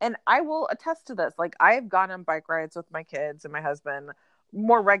riding. And I will attest to this. Like, I have gone on bike rides with my kids and my husband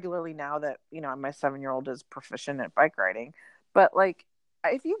more regularly now that, my 7-year-old is proficient at bike riding. But like,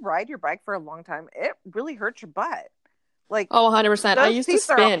 if you ride your bike for a long time, it really hurts your butt. Like, 100%. I used to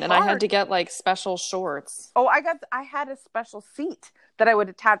spin and I had to get like special shorts. Oh, I had a special seat that I would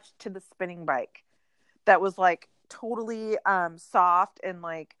attach to the spinning bike that was like totally soft and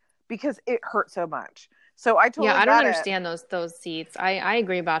like, because it hurt so much. So I totally I don't understand those seats. I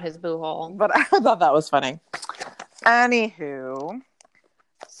agree about his boo hole. But I thought that was funny. Anywho,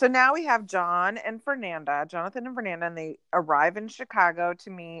 so now we have Jonathan and Fernanda, and they arrive in Chicago to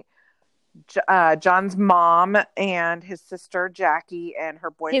meet John's mom and his sister Jackie and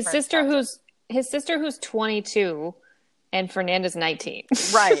her boyfriend. His sister who's 22 and Fernanda's 19.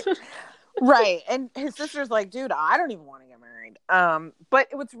 Right. Right. And his sister's like, dude, I don't even want to get married. But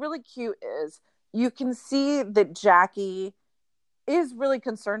what's really cute is you can see that Jackie is really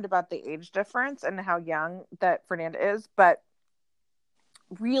concerned about the age difference and how young that Fernanda is, but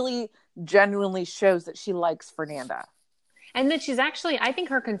really genuinely shows that she likes Fernanda. And that she's actually, I think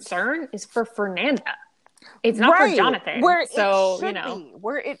her concern is for Fernanda. It's not for Jonathan. Where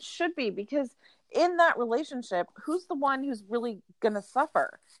it should be, because in that relationship, who's the one who's really going to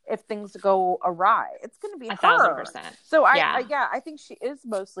suffer if things go awry? It's going to be her. 1,000%. So I think she is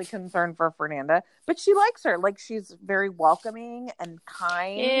mostly concerned for Fernanda, but she likes her. Like, she's very welcoming and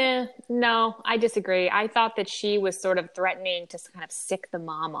kind. Yeah, no, I disagree. I thought that she was sort of threatening to kind of sick the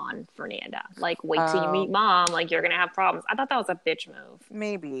mom on Fernanda. Like, wait till you meet mom. Like, you're going to have problems. I thought that was a bitch move.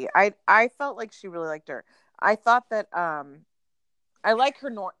 Maybe. I felt like she really liked her. I thought that, I like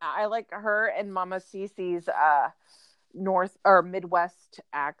her and Mama Cece's North or Midwest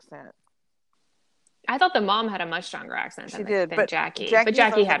accent. I thought the mom had a much stronger accent than Jackie. But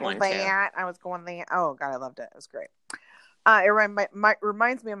Jackie had one too. I was going there. Oh God, I loved it. It was great. It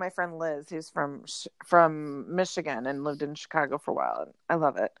reminds me of my friend Liz, who's from Michigan and lived in Chicago for a while. And I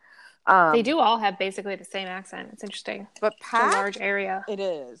love it. They do all have basically the same accent. It's interesting. But it's a large area. It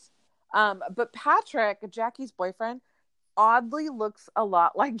is. But Patrick, Jackie's boyfriend, oddly looks a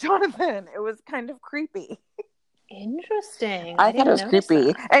lot like Jonathan. It was kind of creepy. Interesting. I thought it was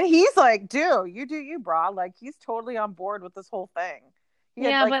creepy. That. And he's like, dude, you do you, brah. Like, he's totally on board with this whole thing.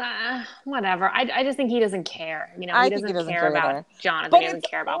 But whatever. I just think he doesn't care. You know, he doesn't care about Jonathan. He doesn't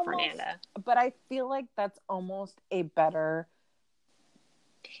care about Fernanda. But I feel like that's almost a better...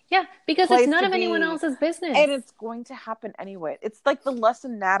 Yeah, because it's none of anyone else's business. And it's going to happen anyway. It's like the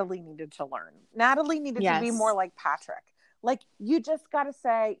lesson Natalie needed to learn. Natalie needed to be more like Patrick. Like, you just got to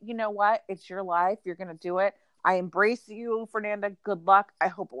say, you know what? It's your life. You're going to do it. I embrace you, Fernanda. Good luck. I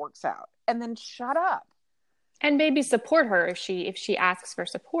hope it works out. And then shut up. And maybe support her if she asks for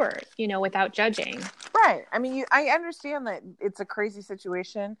support, you know, without judging. Right. I mean, I understand that it's a crazy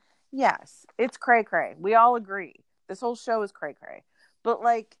situation. Yes, it's cray-cray. We all agree. This whole show is cray-cray. But,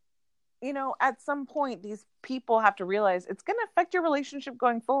 like, you know, at some point, these people have to realize it's going to affect your relationship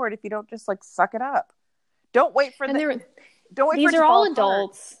going forward if you don't just, like, suck it up. Don't wait for These are all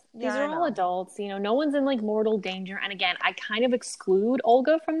adults. These are all adults. You know, no one's in, like, mortal danger. And again, I kind of exclude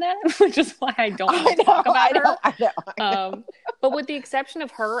Olga from that, which is why I don't want to talk about her. I know. But with the exception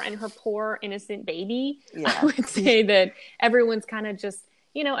of her and her poor innocent baby, I would say that everyone's kind of just,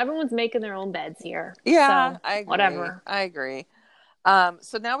 you know, everyone's making their own beds here. Yeah, so, I agree. Whatever. I agree.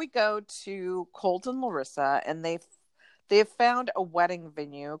 So now we go to Colt and Larissa, and they've found a wedding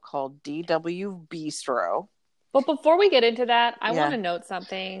venue called DW Bistro. But before we get into that, I want to note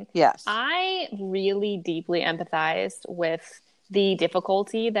something. Yes. I really deeply empathized with the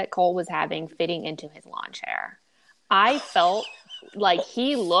difficulty that Cole was having fitting into his lawn chair. I felt like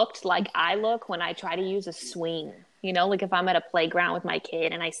he looked like I look when I try to use a swing. You know, like if I'm at a playground with my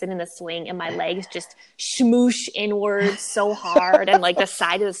kid and I sit in the swing and my legs just smoosh inwards so hard and like the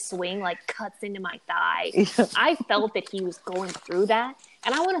side of the swing like cuts into my thigh. I felt that he was going through that.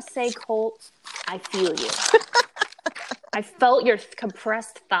 And I want to say, Colt, I feel you. I felt your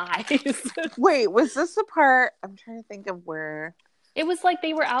compressed thighs. Wait, was this the part? I'm trying to think of where. It was like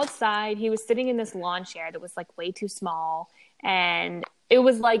they were outside. He was sitting in this lawn chair that was like way too small. And it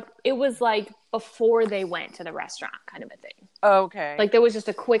was like before they went to the restaurant kind of a thing. Okay. Like there was just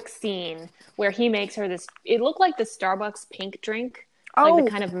a quick scene where he makes her this, it looked like the Starbucks pink drink. Oh. Like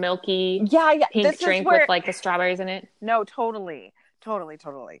the kind of milky pink drink with like the strawberries in it. No, totally.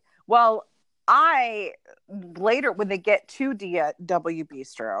 Well, later when they get to DW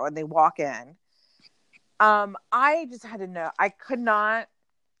Bistro and they walk in, I just had to know, I could not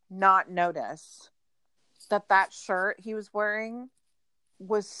notice that shirt he was wearing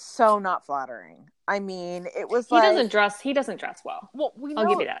was so not flattering. I mean, it was he doesn't dress well. Well, I'll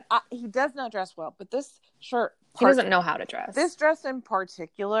give you that. He does not dress well, but this shirt, he doesn't know how to dress. This dress in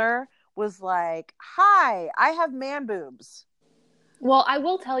particular was like, hi, I have man boobs. Well, I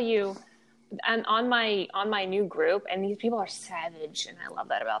will tell you, and on my new group, and these people are savage, and I love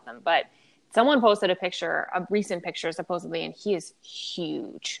that about them, but someone posted a recent picture supposedly, and he is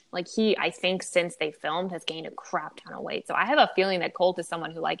huge. Like I think since they filmed, has gained a crap ton of weight. So I have a feeling that Colt is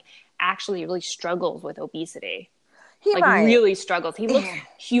someone who like actually really struggles with obesity. He really struggles. He looks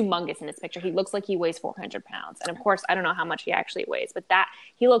humongous in this picture. He looks like he weighs 400 pounds. And of course, I don't know how much he actually weighs, but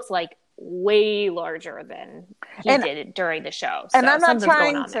he looks like way larger than he did during the show. So and I'm not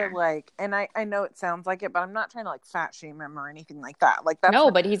trying to there. Like, and I know it sounds like it, but I'm not trying to like fat shame him or anything like that. Like that's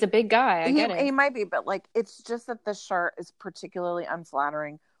but he's a big guy. I get it. He might be, but like it's just that the shirt is particularly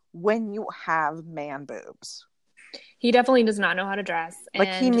unflattering when you have man boobs. He definitely does not know how to dress. Like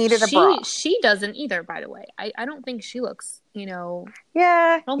he needed a bra. She doesn't either, by the way. I don't think she looks, Yeah.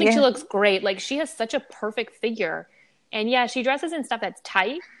 I don't think she looks great. Like she has such a perfect figure. And yeah, she dresses in stuff that's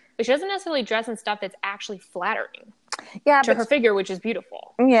tight, but she doesn't necessarily dress in stuff that's actually flattering. Yeah. To her figure, which is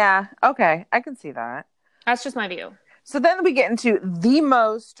beautiful. Yeah. Okay. I can see that. That's just my view. So then we get into the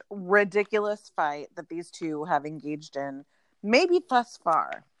most ridiculous fight that these two have engaged in, maybe thus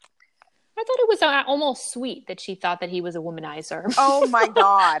far. I thought it was almost sweet that she thought that he was a womanizer. Oh my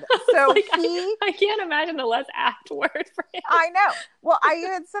God. So like, I can't imagine the less apt word for him. I know. Well, I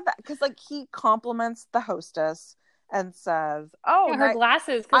had said that because like he compliments the hostess and says, "Oh, her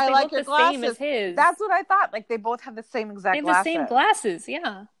glasses, because they look the same as his." That's what I thought. Like they both have the same exact glasses. They have the same glasses,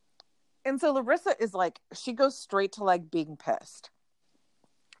 yeah. And so Larissa is like, she goes straight to like being pissed.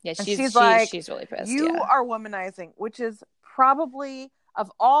 Yeah, she's really pissed. You are womanizing, which is probably of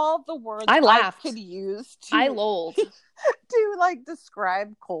all the words I could use to I lolled to like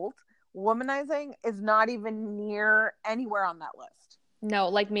describe Colt, womanizing is not even near anywhere on that list. No,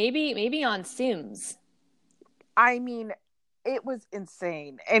 like maybe on Sims. I mean, it was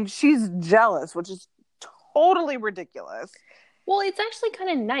insane. And she's jealous, which is totally ridiculous. Well, it's actually kind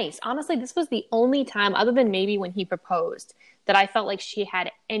of nice. Honestly, this was the only time, other than maybe when he proposed, that I felt like she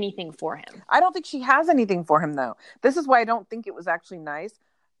had anything for him. I don't think she has anything for him, though. This is why I don't think it was actually nice.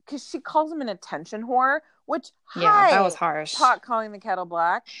 Because she calls him an attention whore, which, that was harsh. Pot calling the kettle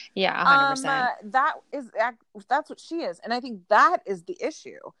black. Yeah, 100%. That's what she is. And I think that is the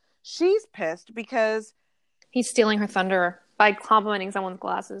issue. She's pissed because he's stealing her thunder by complimenting someone's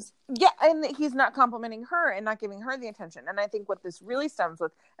glasses. Yeah, and he's not complimenting her and not giving her the attention. And I think what this really stems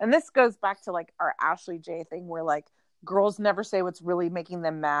with, and this goes back to like our Ashley J thing where like girls never say what's really making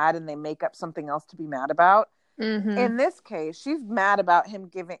them mad and they make up something else to be mad about. Mm-hmm. In this case, she's mad about him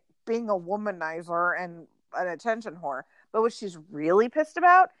being a womanizer and an attention whore. But what she's really pissed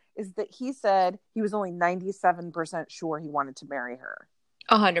about is that he said he was only 97% sure he wanted to marry her.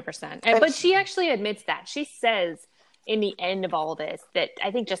 100%. But she actually admits that. She says in the end of all this that I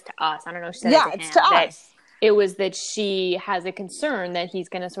think just to us, I don't know if she said it to him, to us. It was that she has a concern that he's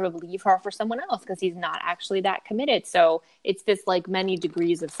going to sort of leave her for someone else because he's not actually that committed. So it's this like many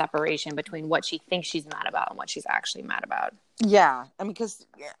degrees of separation between what she thinks she's mad about and what she's actually mad about. Yeah. I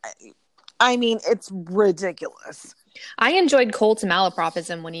mean, it's ridiculous. I enjoyed Colt's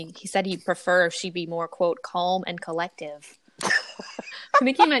malapropism when he said he'd prefer if she be more, quote, calm and collective. I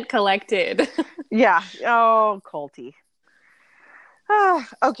think he meant collected. Yeah. Oh, Colty.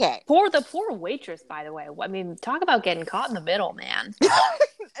 Okay. The poor waitress, by the way. I mean, talk about getting caught in the middle, man.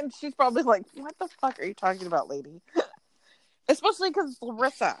 And she's probably like, what the fuck are you talking about, lady? Especially because it's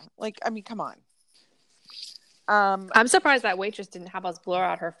Larissa. Like, I mean, come on. I'm surprised that waitress didn't have us blur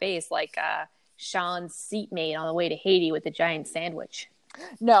out her face like Sean's seatmate on the way to Haiti with the giant sandwich.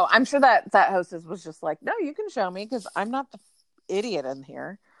 No, I'm sure that hostess was just like, no, you can show me because I'm not the idiot in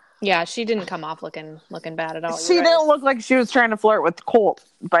here. Yeah, she didn't come off looking bad at all. She didn't look like she was trying to flirt with Colt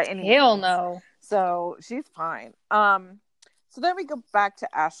by any means. Hell no. So she's fine. So then we go back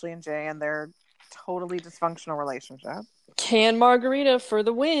to Ashley and Jay and their totally dysfunctional relationship. Can margarita for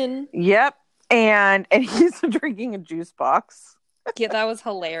the win. Yep. And he's drinking a juice box. Yeah, that was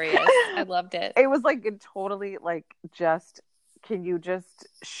hilarious. I loved it. It was like totally like just, can you just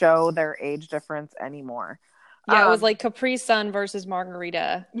show their age difference anymore? Yeah, it was like Capri Sun versus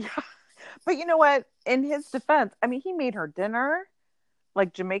margarita. Yeah. But you know what? In his defense, I mean, he made her dinner,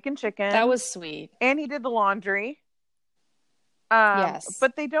 like Jamaican chicken. That was sweet. And he did the laundry. Yes.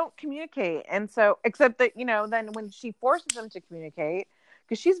 But they don't communicate. And so, except that, then when she forces him to communicate,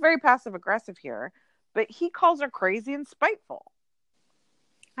 because she's very passive aggressive here, but he calls her crazy and spiteful.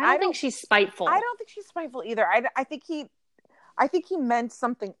 I don't think she's spiteful. I don't think she's spiteful either. I think he meant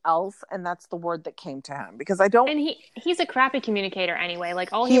something else, and that's the word that came to him. Because I don't. And he's a crappy communicator anyway.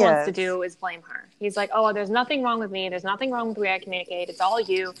 Like all he wants to do is blame her. He's like, "Oh, there's nothing wrong with me. There's nothing wrong with the way I communicate. It's all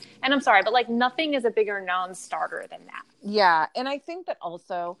you." And I'm sorry, but like nothing is a bigger non-starter than that. Yeah, and I think that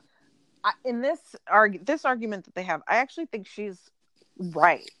also in this argument that they have, I actually think she's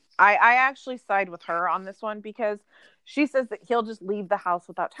right. I actually side with her on this one because she says that he'll just leave the house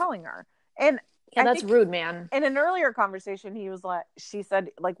without telling her. And yeah, that's rude, man. In an earlier conversation, she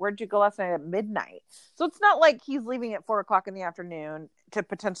said, like, where'd you go last night at midnight? So it's not like he's leaving at 4:00 in the afternoon to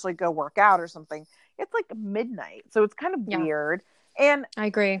potentially go work out or something. It's like midnight. So it's kind of weird. And I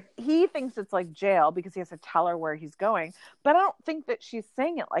agree. he thinks it's like jail because he has to tell her where he's going. But I don't think that she's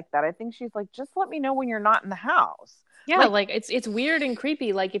saying it like that. I think she's like, just let me know when you're not in the house. Yeah, like it's weird and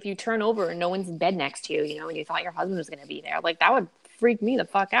creepy. Like if you turn over and no one's in bed next to you, you know, and you thought your husband was going to be there, like that would freak me the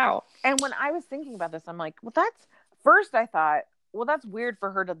fuck out. And when I was thinking about this, I'm like, well, first I thought, well, that's weird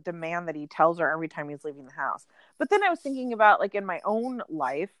for her to demand that he tells her every time he's leaving the house. But then I was thinking about, like, in my own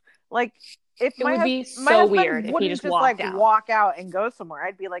life, like, if It my would be my so husband weird if he wouldn't just just walked like out. walk out and go somewhere,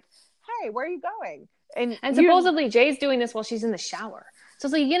 I'd be like, hey, where are you going? And supposedly Jay's doing this while she's in the shower. So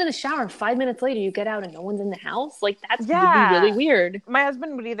it's like you get in the shower and 5 minutes later you get out and no one's in the house. Like would be really weird. My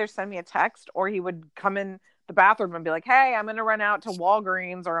husband would either send me a text or he would come in the bathroom and be like, hey, I'm going to run out to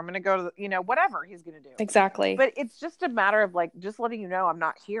Walgreens, or I'm going to go to, you know, whatever he's going to do. Exactly. But it's just a matter of like, just letting you know I'm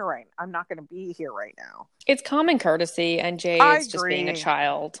not here I'm not going to be here right now. It's common courtesy, and Jay is just being a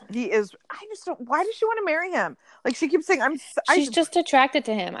child. He is. I just don't. Why does she want to marry him? Like, she keeps saying, She's just attracted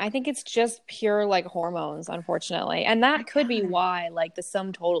to him. I think it's just pure like hormones, unfortunately, and that could be why, like, the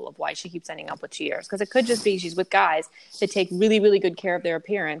sum total of why she keeps ending up with cheaters. Because it could just be she's with guys that take really, really good care of their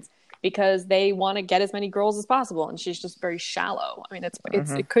appearance because they want to get as many girls as possible, and she's just very shallow. I mean,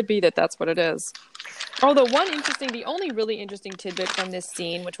 it could be that's what it is. Although the only really interesting tidbit from this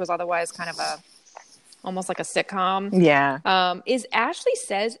scene, which was otherwise kind of almost like a sitcom. Yeah. Is Ashley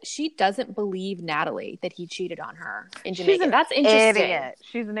says she doesn't believe Natalie that he cheated on her in Jamaica. That's interesting. Idiot.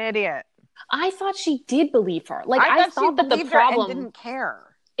 She's an idiot. I thought she did believe her. Like I thought that the problem didn't care.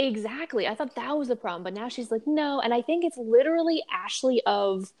 Exactly. I thought that was the problem, but now she's like, no. And I think it's literally Ashley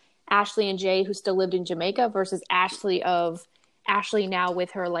and Jay who still lived in Jamaica versus Ashley now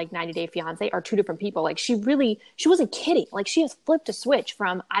with her like 90-day fiance are two different people. Like she wasn't kidding. Like she has flipped a switch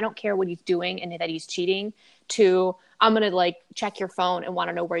from I don't care what he's doing and that he's cheating to I'm going to like check your phone and want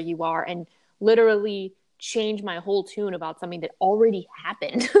to know where you are and literally change my whole tune about something that already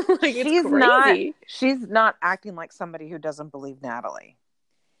happened. Like it's crazy. She's not acting like somebody who doesn't believe Natalie.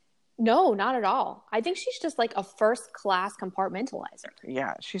 No, not at all. I think she's just like a first-class compartmentalizer.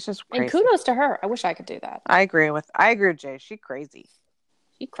 Yeah, she's just crazy. And kudos to her. I wish I could do that. I agree with Jay. She's crazy.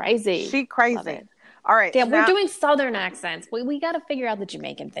 She crazy. All right. Damn, we're doing Southern accents. We got to figure out the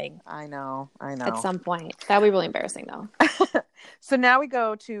Jamaican thing. I know. At some point. That would be really embarrassing, though. So now we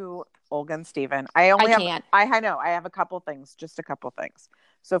go to Olga and Steven. I know. I have a couple things.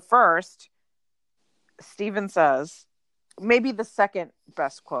 So first, Steven says, maybe the second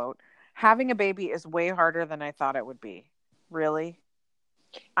best quote, having a baby is way harder than I thought it would be. Really?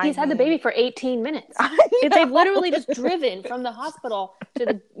 He's had the baby for 18 minutes. They've literally just driven from the hospital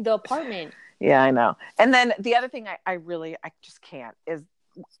to the apartment. Yeah, I know. And then the other thing I just can't is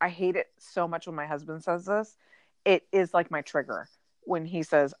I hate it so much when my husband says this. It is like my trigger when he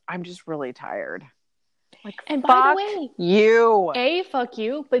says, I'm just really tired. Like, and by the way, you. A, fuck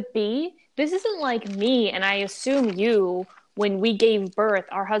you. But B, this isn't like me and I assume you. When we gave birth,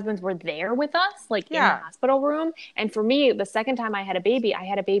 our husbands were there with us, like in the hospital room. And for me, the second time I had a baby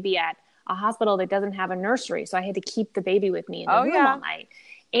at a hospital that doesn't have a nursery. So I had to keep the baby with me in the room all night.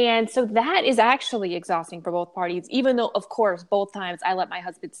 And so that is actually exhausting for both parties, even though, of course, both times I let my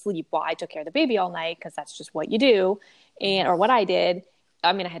husband sleep while I took care of the baby all night because that's just what you do or what I did.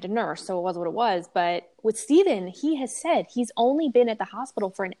 I mean, I had to nurse, so it was what it was. But with Steven, he has said he's only been at the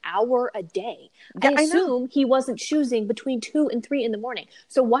hospital for an hour a day. I assume he wasn't choosing between 2 and 3 in the morning.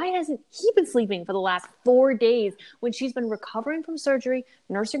 So why hasn't he been sleeping for the last 4 days when she's been recovering from surgery,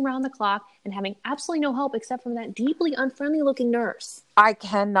 nursing around the clock, and having absolutely no help except from that deeply unfriendly looking nurse? I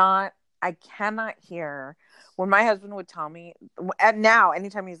cannot hear when my husband would tell me, and now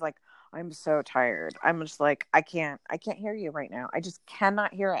anytime he's like, I'm so tired, I'm just like, I can't hear you right now. I just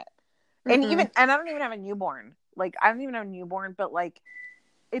cannot hear it. And I don't even have a newborn. Like, I don't even have a newborn, but like,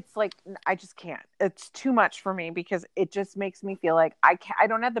 it's like, I just can't. It's too much for me because it just makes me feel like I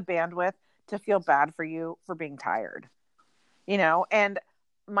don't have the bandwidth to feel bad for you for being tired, you know? And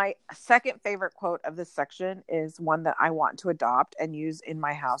my second favorite quote of this section is one that I want to adopt and use in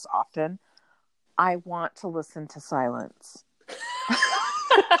my house often. I want to listen to silence.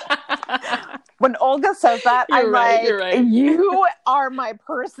 When Olga says that, you're right. You are my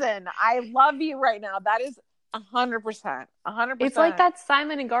person. I love you right now. That is 100%. It's like that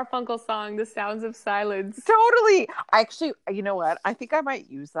Simon and Garfunkel song, The Sounds of Silence. Totally. Actually, you know what? I think I might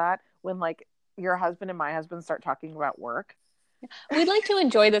use that when like your husband and my husband start talking about work. We'd like to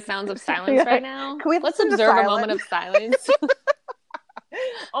enjoy the sounds of silence right now. Let's observe a moment of silence.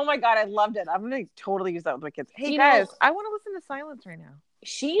 Oh my God, I loved it. I'm going to totally use that with my kids. Hey guys, I want to listen to silence right now.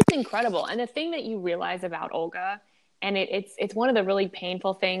 She's incredible. And the thing that you realize about Olga, and it's one of the really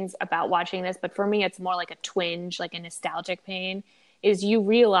painful things about watching this, but for me, it's more like a twinge, like a nostalgic pain, is you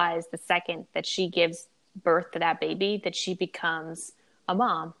realize the second that she gives birth to that baby that she becomes a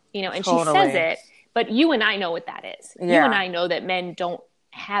mom, you know, and she says it, but you and I know what that is. You and I know that men don't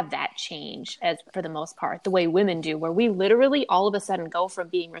have that change as for the most part, the way women do, where we literally all of a sudden go from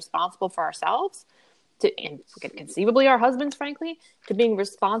being responsible for ourselves to, and conceivably our husbands, frankly, to being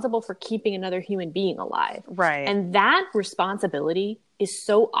responsible for keeping another human being alive. Right. And that responsibility is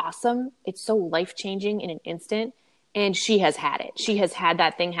so awesome. It's so life-changing in an instant. And she has had it. She has had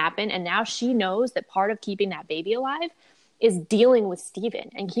that thing happen. And now she knows that part of keeping that baby alive is dealing with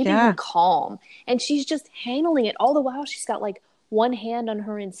Steven and keeping him calm. And she's just handling it all the while. She's got like one hand on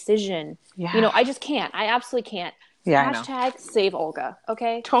her incision. Yeah. You know, I just can't. I absolutely can't. Yeah, Hashtag save Olga.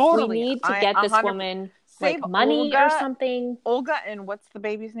 Okay. Totally. We need to get this woman like money Olga, or something. Olga, and what's the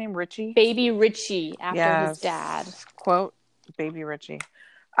baby's name? Richie? Baby Richie, after his dad. Quote, Baby Richie.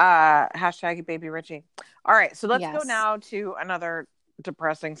 Hashtag Baby Richie. All right. So let's go now to another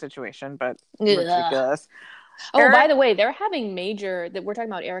depressing situation, but ridiculous. Oh, by the way, they're having we're talking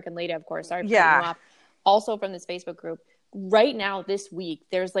about Eric and Leda, of course. Sorry for cutting you off. Also from this Facebook group. Right now, this week,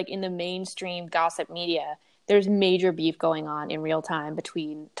 there's like in the mainstream gossip media, there's major beef going on in real time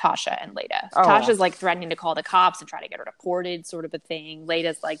between Tasha and Leda. Tasha's like threatening to call the cops and try to get her deported, sort of a thing.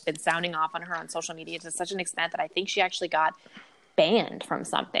 Leda's like been sounding off on her on social media to such an extent that I think she actually got banned from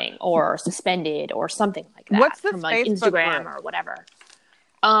something or suspended or something like that. What's this from like Facebook Instagram group? Or whatever.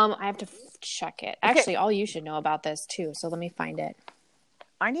 I have to check it. Actually, all you should know about this too. So let me find it.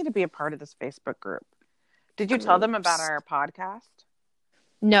 I need to be a part of this Facebook group. Did you tell them about our podcast?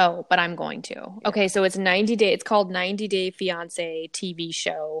 No, but I'm going to. Yeah. Okay, so it's 90 Day. It's called 90 Day Fiance TV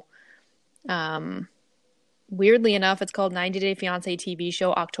show. Weirdly enough, it's called 90 Day Fiance TV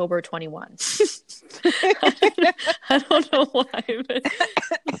show October 21. I don't know why, but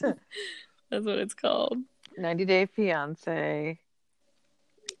that's what it's called. 90 Day Fiance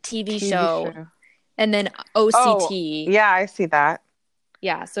TV show. And then OCT. Yeah, I see that.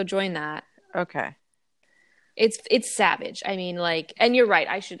 Yeah, so join that. Okay. It's savage. I mean, like, and you're right.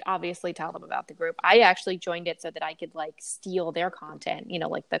 I should obviously tell them about the group. I actually joined it so that I could like steal their content, you know,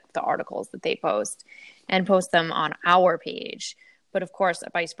 like the articles that they post and post them on our page. But of course,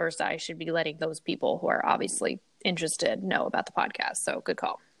 vice versa, I should be letting those people who are obviously interested know about the podcast. So good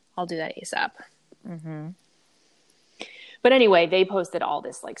call. I'll do that ASAP. Mm-hmm. But anyway, they posted all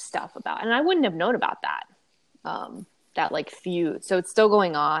this like stuff about, and I wouldn't have known about that. That like feud. So it's still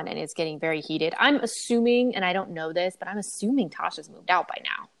going on and it's getting very heated. I'm assuming, and I don't know this, but I'm assuming Tasha's moved out by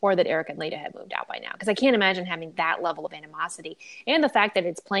now, or that Eric and Leda have moved out by now. Because I can't imagine having that level of animosity. And the fact that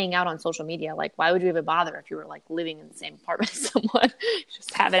it's playing out on social media. Like, why would you even bother if you were like living in the same apartment as someone?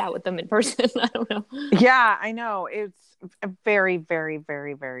 Just have it out with them in person. I don't know. Yeah, I know. It's very, very,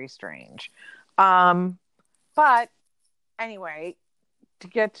 very, very strange. But anyway,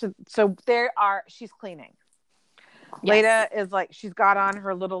 she's cleaning. Yes. Leda is like, she's got on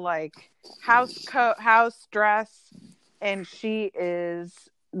her little like house dress, and she is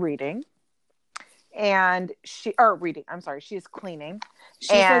reading. And she's cleaning.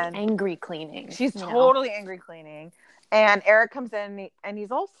 She's like angry cleaning. She's totally angry cleaning. And Eric comes in and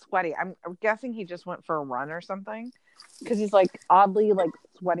he's all sweaty. I'm guessing he just went for a run or something, because he's like oddly like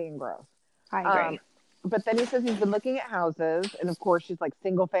sweaty and gross. I agree. But then he says he's been looking at houses, and of course she's like,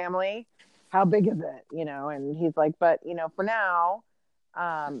 single family. How big is it? You know, and he's like, but you know, for now,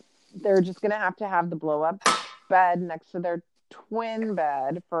 they're just going to have the blow up bed next to their twin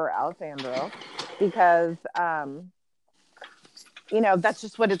bed for Alessandro, because, you know, that's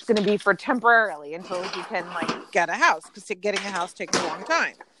just what it's going to be for temporarily until he can like get a house, because getting a house takes a long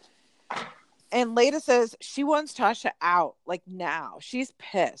time. And Leda says she wants Tasha out like now. She's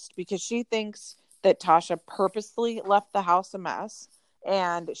pissed because she thinks that Tasha purposely left the house a mess.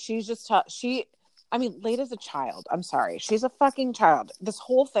 And she's just, Leda's a child. I'm sorry. She's a fucking child. This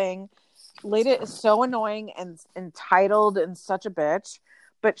whole thing, Leda is so annoying and entitled and such a bitch.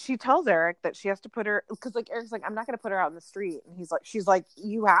 But she tells Eric that she has to put her, because like Eric's like, I'm not going to put her out in the street. And she's like,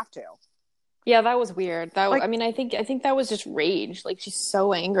 you have to. Yeah, that was weird. I think that was just rage. Like, she's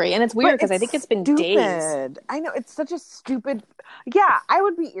so angry. And it's weird because I think it's been days. I know, it's such a stupid. Yeah, I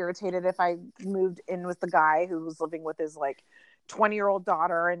would be irritated if I moved in with the guy who was living with his like 20-year-old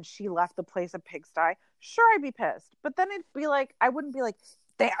daughter and she left the place a pigsty. Sure, I'd be pissed. But then it'd be like, I wouldn't be like,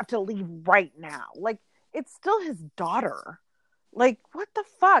 they have to leave right now. Like, it's still his daughter. Like, what the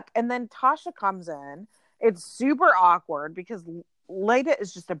fuck? And then Tasha comes in. It's super awkward because Leda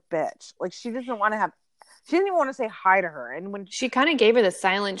is just a bitch. Like, she didn't even want to say hi to her. And when she kind of gave her the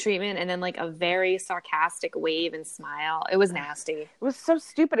silent treatment and then like a very sarcastic wave and smile. It was nasty. It was so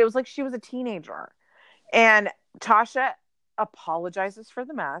stupid. It was like she was a teenager. And Tasha apologizes for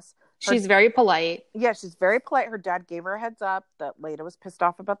the mess. She's very polite. Yeah, she's very polite. Her dad gave her a heads up that Leda was pissed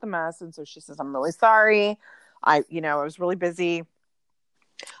off about the mess. And so she says, I'm really sorry. I was really busy.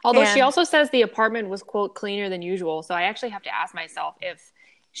 Although she also says the apartment was, quote, cleaner than usual. So I actually have to ask myself if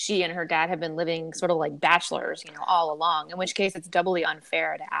she and her dad have been living sort of like bachelors, all along, in which case it's doubly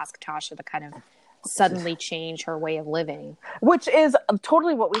unfair to ask Tasha to kind of suddenly change her way of living. Which is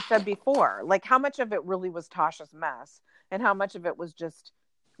totally what we said before. Like, how much of it really was Tasha's mess and how much of it was just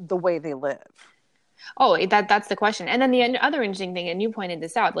the way they live? Oh, that's the question. And then the other interesting thing, and you pointed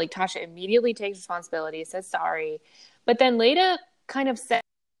this out, like Tasha immediately takes responsibility, says sorry, but then Leda kind of said,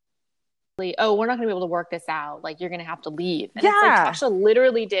 oh, we're not going to be able to work this out. Like, you're going to have to leave. And it's like Tasha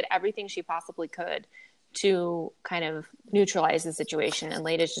literally did everything she possibly could to kind of neutralize the situation. And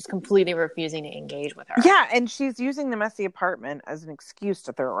Leda's just completely refusing to engage with her. Yeah. And she's using the messy apartment as an excuse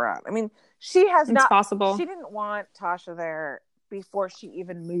to throw her out. I mean, she has it's possible. She didn't want Tasha there before she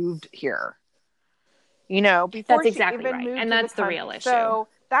even moved here. Before that's exactly right. And that's the real issue. So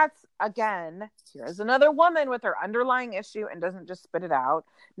that's, again, here's another woman with her underlying issue and doesn't just spit it out.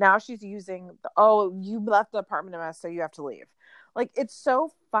 Now she's using, you left the apartment a mess, so you have to leave. Like, it's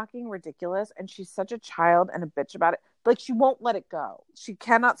so fucking ridiculous. And she's such a child and a bitch about it. Like, she won't let it go. She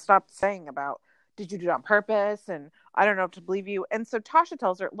cannot stop saying about, did you do it on purpose? And I don't know if to believe you. And so Tasha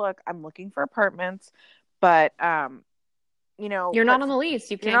tells her, look, I'm looking for apartments, but, you're not on the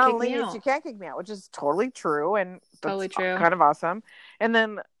lease. You can't kick me out. You can't kick me out, which is totally true. And that's totally true. Kind of awesome. And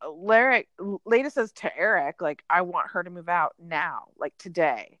then Leda says to Eric, like, I want her to move out now, like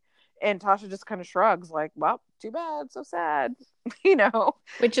today. And Tasha just kind of shrugs like, well, too bad. So sad.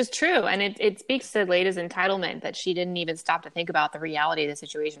 Which is true. And it speaks to Leda's entitlement that she didn't even stop to think about the reality of the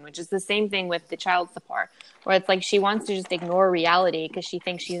situation, which is the same thing with the child support, where it's like she wants to just ignore reality because she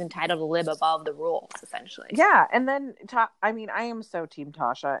thinks she's entitled to live above the rules, essentially. Yeah. And then, I am so team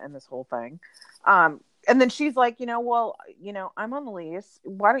Tasha in this whole thing. And then she's like, well, I'm on the lease.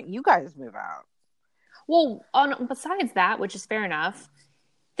 Why don't you guys move out? Well, besides that, which is fair enough,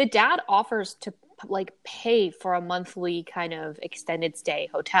 the dad offers to pay for a monthly kind of extended stay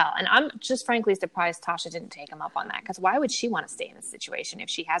hotel. And I'm just frankly surprised Tasha didn't take him up on that. Because why would she want to stay in this situation if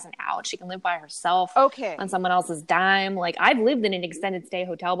she has an out? She can live by herself on someone else's dime. Like, I've lived in an extended stay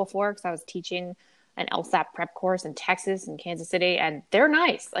hotel before because I was teaching an LSAT prep course in Texas and Kansas City. And they're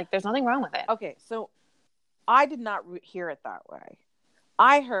nice. Like, there's nothing wrong with it. Okay, so I did not hear it that way.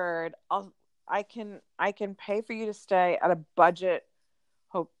 I heard I can pay for you to stay at a budget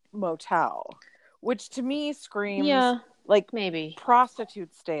motel, which to me screams like maybe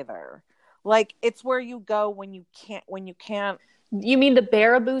prostitutes stay there. Like, it's where you go when you can't. You mean the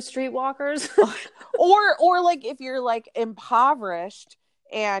Baraboo streetwalkers? or like if you're like impoverished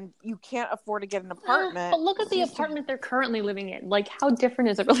and you can't afford to get an apartment. But look at the apartment they're currently living in. Like, how different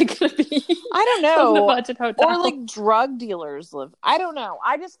is it really going to be? I don't know. From the budget hotel. Or like drug dealers live. I don't know.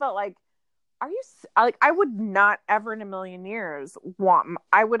 I just felt like, I would not ever in a million years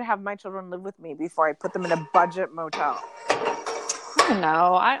I would have my children live with me before I put them in a budget motel. I don't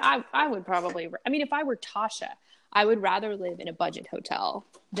know. I would probably, if I were Tasha, I would rather live in a budget hotel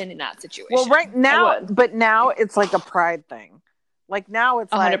than in that situation. Well, right now, but now it's like a pride thing. Like, now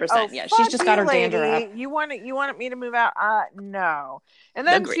it's 100%. Like, yeah, she's just got her dander up. You wanted me to move out? No. And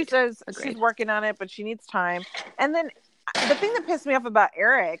then she says she's working on it, but she needs time. And then the thing that pissed me off about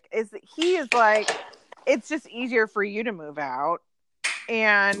Eric is that he is like, it's just easier for you to move out.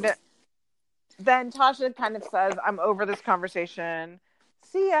 And then Tasha kind of says, I'm over this conversation.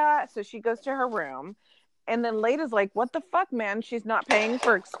 See ya. So she goes to her room. And then Leda's like, what the fuck, man? She's not paying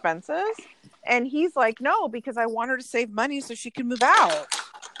for expenses? And he's like, no, because I want her to save money so she can move out.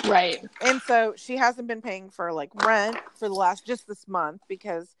 Right. And so she hasn't been paying for like rent for just this month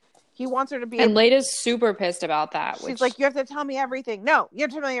because he wants her to be. And Leda's super pissed about that. She's like, you have to tell me everything. No, you have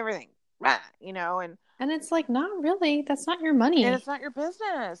to tell me everything. And it's like, not really. That's not your money. And it's not your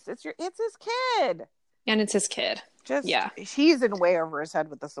business. It's his kid. And it's his kid. He's in way over his head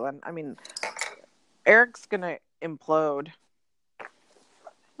with this one. I mean, Eric's gonna implode.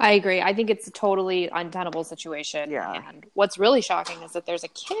 I agree. I think it's a totally untenable situation. Yeah. And what's really shocking is that there's a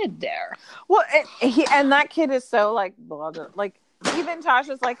kid there. Well, and that kid is so like, blah, blah, like, even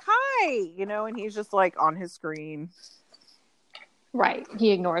Tasha's like, hi, and he's just like on his screen. Right.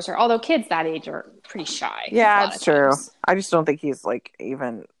 He ignores her. Although kids that age are pretty shy. Yeah, it's true. I just don't think he's like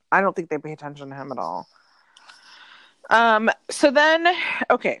I don't think they pay attention to him at all. So then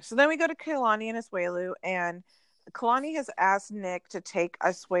we go to Kalani and Asuelu, and Kalani has asked Nick to take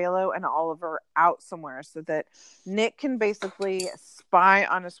Asuelu and Oliver out somewhere so that Nick can basically spy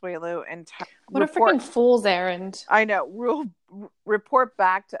on Asuelu and what a freaking fool's errand. I know. Report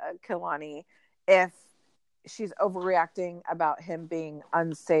back to Kalani if she's overreacting about him being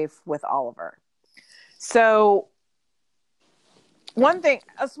unsafe with Oliver. So one thing,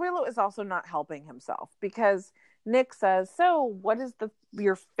 Asuelu is also not helping himself because Nick says, so what is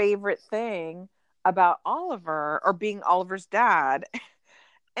your favorite thing about Oliver or being Oliver's dad?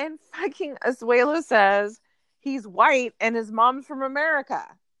 And fucking Asuelu says he's white and his mom's from America.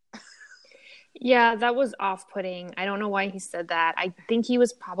 Yeah, that was off-putting. I don't know why he said that. I think he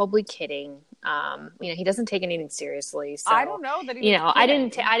was probably kidding. He doesn't take anything seriously. So, I don't know that he was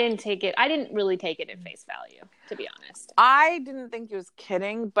kidding. I didn't really take it at face value, to be honest. I didn't think he was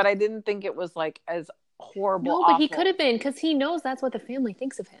kidding, but I didn't think it was like as horrible. No, but he could have been because he knows that's what the family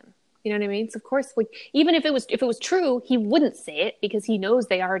thinks of him. You know what I mean? So of course, like, even if it was true, he wouldn't say it because he knows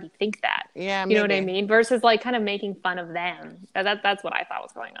they already think that. Yeah, you know what I mean? Versus like kind of making fun of them. That's what I thought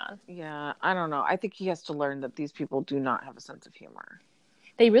was going on. Yeah, I don't know. I think he has to learn that these people do not have a sense of humor.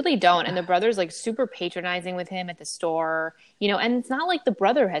 They really don't. And the brother's like super patronizing with him at the store. And it's not like the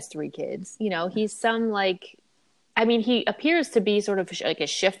brother has 3 kids. He's some like, I mean, he appears to be sort of like a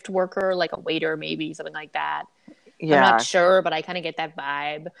shift worker, like a waiter, maybe something like that. Yeah. I'm not sure, but I kind of get that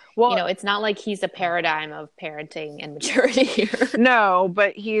vibe. Well, it's not like he's a paradigm of parenting and maturity here. No,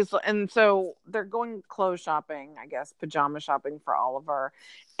 but and so they're going clothes shopping, I guess, pajama shopping for Oliver.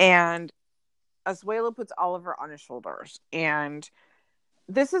 And Asuelu puts Oliver on his shoulders. And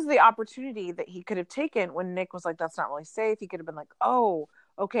this is the opportunity that he could have taken when Nick was like, that's not really safe. He could have been like, oh,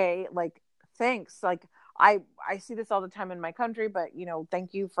 okay, like, thanks. Like, I see this all the time in my country, but,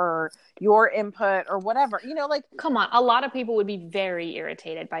 thank you for your input or whatever, like. Come on. A lot of people would be very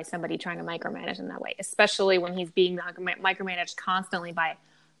irritated by somebody trying to micromanage in that way, especially when he's being micromanaged constantly by,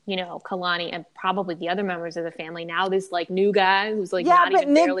 Kalani and probably the other members of the family. Now this like new guy who's like not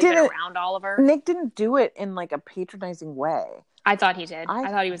even barely been around Oliver. Nick didn't do it in like a patronizing way. I thought he did.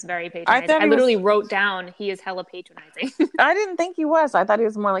 I thought he was very patronizing. I literally wrote down he is hella patronizing. I didn't think he was. I thought he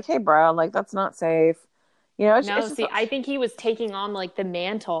was more like, hey, bro, like that's not safe. I think he was taking on like the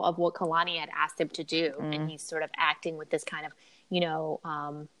mantle of what Kalani had asked him to do. And he's sort of acting with this kind of,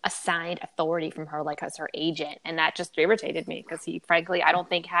 assigned authority from her, like as her agent. And that just irritated me because he, frankly, I don't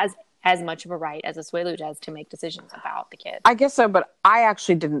think has as much of a right as Asuelu does to make decisions about the kid. I guess so, but I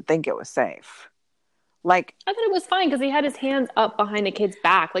actually didn't think it was safe. Like, I thought it was fine because he had his hands up behind the kid's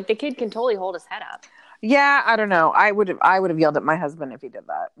back. Like the kid can totally hold his head up. Yeah, I don't know. I would have yelled at my husband if he did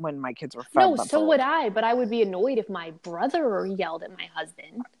that when my kids were fed. No, so would I, but I would be annoyed if my brother yelled at my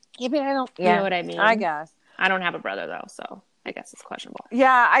husband. Yeah, but I don't. You know what I mean? I guess. I don't have a brother though, so I guess it's questionable.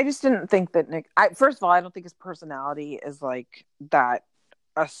 Yeah, I just didn't think that Nick. First of all, I don't think his personality is like that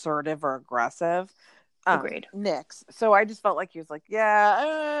assertive or aggressive. Agreed. Nick's. So I just felt like he was like,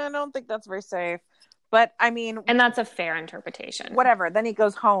 yeah, I don't think that's very safe. But I mean, and that's a fair interpretation. Whatever. Then he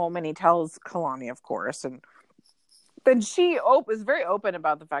goes home and he tells Kalani, of course, and then she is very open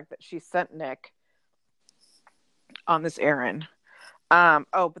about the fact that she sent Nick on this errand. But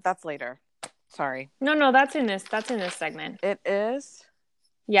that's later. Sorry. No, that's in this segment. It is.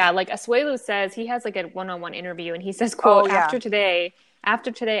 Yeah, like Asuelu says, he has like a one-on-one interview, and he says, "quote After today,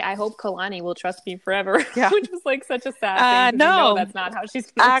 I hope Kalani will trust me forever." Yeah. Which is like such a sad thing. No, that's not how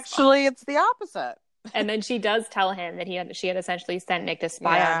she's actually. It's the opposite. And then she does tell him that she had essentially sent Nick to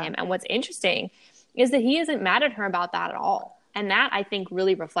spy on him. And what's interesting is that he isn't mad at her about that at all. And that, I think,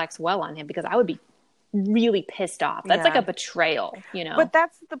 really reflects well on him because I would be really pissed off. That's like a betrayal, But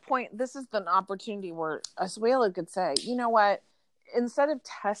that's the point. This is an opportunity where Asuelu could say, you know what? Instead of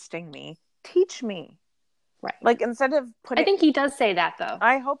testing me, teach me. Right. Like, instead of putting... I think he does say that, though.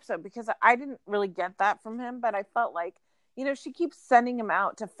 I hope so, because I didn't really get that from him, but I felt like, she keeps sending him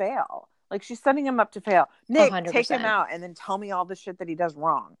out to fail. Like, she's setting him up to fail. Nick, 100%. Take him out and then tell me all the shit that he does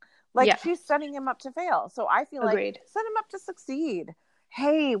wrong. Like, she's setting him up to fail. So I feel like, set him up to succeed.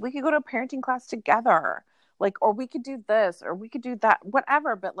 Hey, we could go to a parenting class together. Like, or we could do this, or we could do that,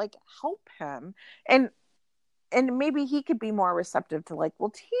 whatever. But, like, help him. And maybe he could be more receptive to, like,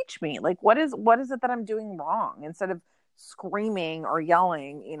 well, teach me. Like, what is it that I'm doing wrong? Instead of screaming or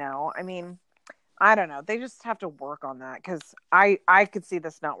yelling, I mean... I don't know. They just have to work on that because I could see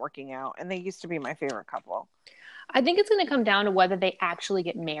this not working out. And they used to be my favorite couple. I think it's going to come down to whether they actually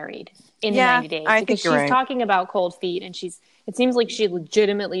get married in the 90 days. Because she's talking about cold feet and it seems like she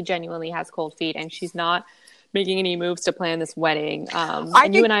legitimately, genuinely has cold feet and she's not making any moves to plan this wedding.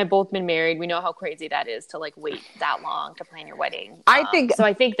 You and I have both been married. We know how crazy that is to like wait that long to plan your wedding. I think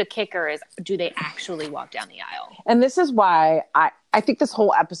the kicker is, do they actually walk down the aisle? And this is why I think this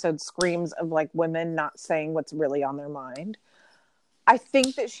whole episode screams of like women not saying what's really on their mind. I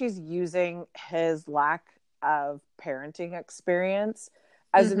think that she's using his lack of parenting experience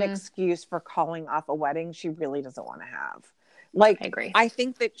as an excuse for calling off a wedding she really doesn't want to have. Like, I agree. I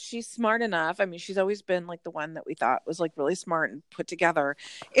think that she's smart enough. I mean, she's always been like the one that we thought was like really smart and put together.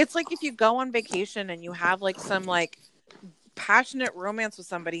 It's like if you go on vacation and you have like some like passionate romance with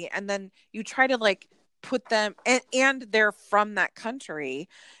somebody, and then you try to like put them and they're from that country,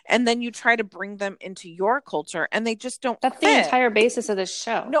 and then you try to bring them into your culture and they just don't That's fit. the entire basis of this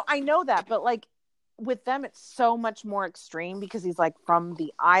show. No, I know that, but like with them it's so much more extreme because he's like from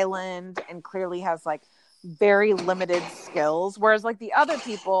the island and clearly has like very limited skills, whereas like the other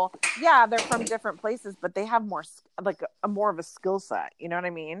people, yeah, they're from different places, but they have more like a more of a skill set, you know what I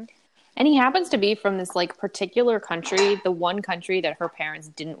mean? And he happens to be from this like particular country, the one country that her parents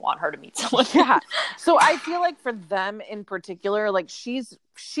didn't want her to meet someone. Yeah. So I feel like for them in particular, like she's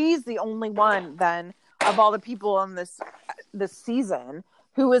the only one then of all the people on this season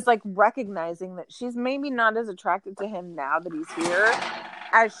who is like recognizing that she's maybe not as attracted to him now that he's here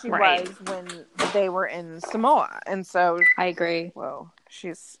as she was when they were in Samoa. And so I agree. Whoa.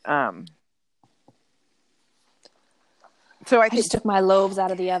 She's so I just took my loaves out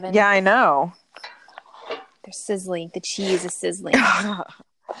of the oven. Yeah, I know. They're sizzling. The cheese is sizzling. So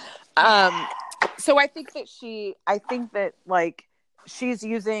I think that like she's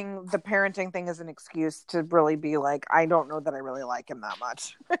using the parenting thing as an excuse to really be like, I don't know that I really like him that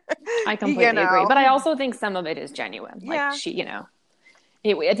much. I completely agree. But I also think some of it is genuine. Like she, you know,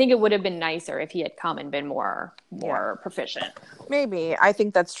 I think it would have been nicer if he had come and been more proficient. Maybe. I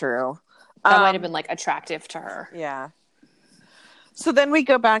think that's true. That might have been like attractive to her. Yeah. So then we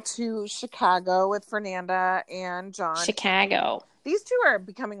go back to Chicago with Fernanda and John. Chicago. These two are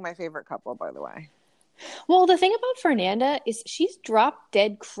becoming my favorite couple, by the way. Well, the thing about Fernanda is she's drop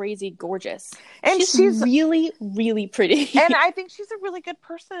dead crazy gorgeous. And she's really, really pretty. And I think she's a really good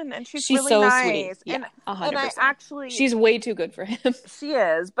person. And she's really so nice. sweet. Yeah, 100%. And I actually... She's way too good for him. She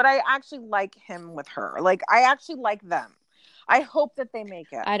is. But I actually like him with her. Like, I actually like them. I hope that they make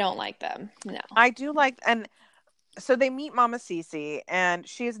it. I don't like them. No. I do like... And so they meet Mama Cece. And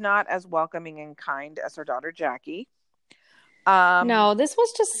she's not as welcoming and kind as her daughter, Jackie. No, this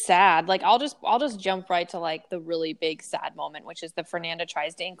was just sad. Like I'll just jump right to like the really big sad moment, which is that Fernanda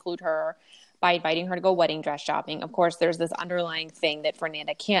tries to include her by inviting her to go wedding dress shopping. Of course, there's this underlying thing that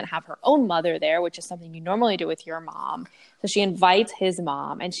Fernanda can't have her own mother there, which is something you normally do with your mom. So she invites his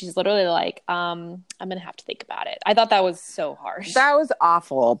mom, and she's literally like, I'm going to have to think about it. I thought that was so harsh. That was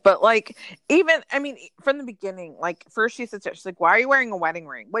awful. But like, even, I mean, from the beginning, like first she sits there, she's like, why are you wearing a wedding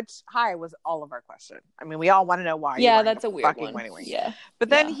ring? Which, was all of our question. I mean, we all want to know why. Yeah, that's a weird one. Wedding ring. Yeah. But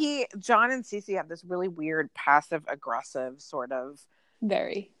then John and Cece have this really weird passive aggressive sort of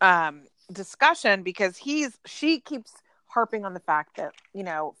very discussion because she keeps harping on the fact that, you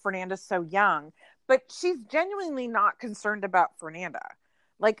know, Fernanda's so young, but she's genuinely not concerned about Fernanda.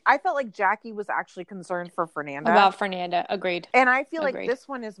 Like, I felt like Jackie was actually concerned for Fernanda. About Fernanda, agreed. And I feel like this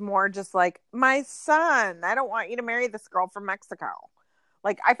one is more just like, my son, I don't want you to marry this girl from Mexico.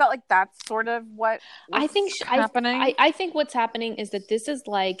 Like, I felt like that's sort of what I think happening. I think what's happening is that this is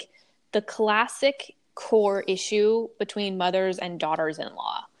like the classic core issue between mothers and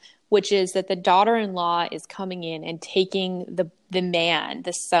daughters-in-law, which is that the daughter-in-law is coming in and taking the man,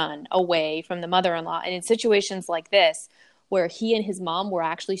 the son, away from the mother-in-law. And in situations like this, where he and his mom were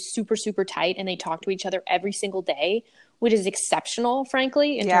actually super, super tight and they talk to each other every single day, which is exceptional,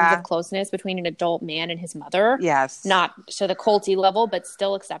 frankly, in terms of closeness between an adult man and his mother. Yes. Not to the culty level, but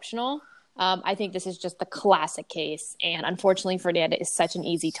still exceptional. I think this is just the classic case. And unfortunately, Fernanda is such an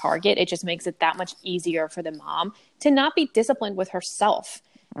easy target. It just makes it that much easier for the mom to not be disciplined with herself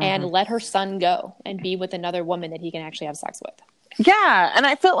and let her son go and be with another woman that he can actually have sex with. Yeah. And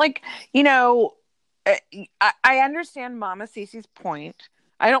I felt like, you know, I understand Mama Cece's point.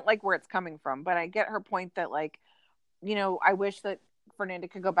 I don't like where it's coming from, but I get her point that, like, you know, I wish that Fernanda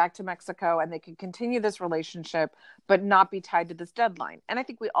could go back to Mexico and they could continue this relationship, but not be tied to this deadline. And I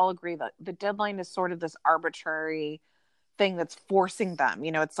think we all agree that the deadline is sort of this arbitrary thing that's forcing them.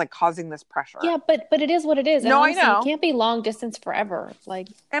 You know, it's like causing this pressure. Yeah, but it is what it is. No, honestly, I know. It can't be long distance forever. Like,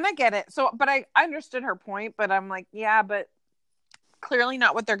 and I get it. So, but I understood her point, but I'm like, yeah, but clearly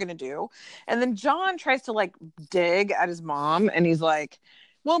not what they're going to do. And then John tries to like dig at his mom and he's like,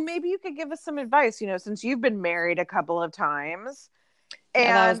 well, maybe you could give us some advice, you know, since you've been married a couple of times.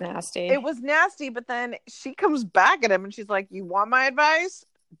 And that was nasty. It was nasty, but then she comes back at him and she's like, you want my advice?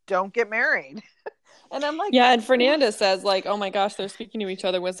 Don't get married. And I'm like, yeah, and Fernanda says, like, oh my gosh, they're speaking to each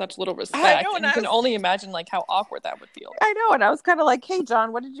other with such little respect. I know, and you can only imagine like how awkward that would feel. I know, and I was kind of like, hey,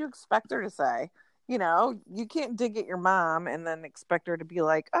 John, what did you expect her to say? You know, you can't dig at your mom and then expect her to be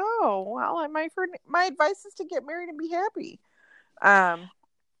like, oh, well, my advice is to get married and be happy.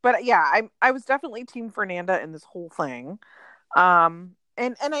 But yeah, I was definitely Team Fernanda in this whole thing. And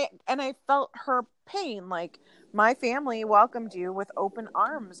I felt her pain. Like, my family welcomed you with open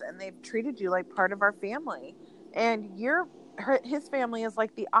arms and they've treated you like part of our family. And his family is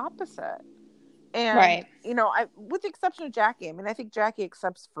like the opposite. And, Right. you know, with the exception of Jackie, I mean, I think Jackie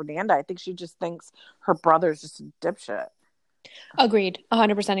accepts Fernanda. I think she just thinks her brother's just a dipshit. Agreed.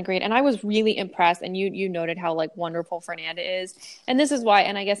 100% agreed. And I was really impressed. And you noted how like wonderful Fernanda is. And this is why,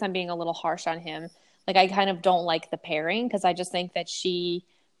 and I guess I'm being a little harsh on him. Like, I kind of don't like the pairing because I just think that she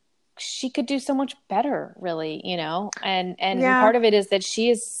could do so much better, really, you know? And part of it is that she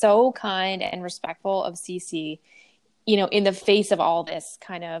is so kind and respectful of Cece, you know, in the face of all this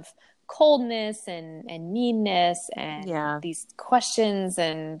kind of coldness and meanness and these questions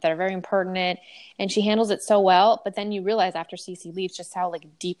and that are very impertinent, and she handles it so well. But then you realize after Cece leaves just how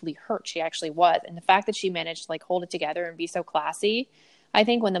like deeply hurt she actually was, and the fact that she managed to like hold it together and be so classy, I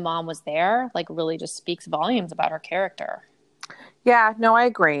think when the mom was there, like really just speaks volumes about her character. Yeah, no, I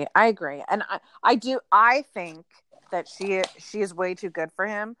agree, and I think that she is way too good for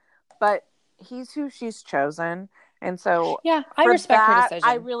him, but he's who she's chosen. And so, yeah, I respect her decision.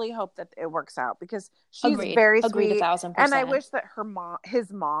 I really hope that it works out because she's Agreed. very sweet. Agreed 1,000%. And I wish that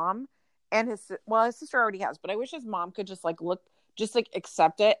his mom, and his sister already has, but I wish his mom could just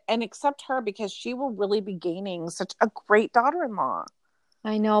accept it and accept her, because she will really be gaining such a great daughter-in-law.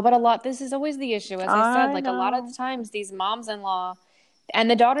 I know, but this is always the issue. As I said, like a lot of the times these moms-in-law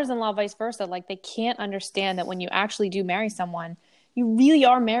and the daughters-in-law vice versa, like they can't understand that when you actually do marry someone, you really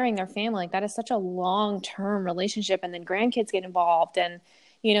are marrying their family. Like, that is such a long-term relationship, and then grandkids get involved, and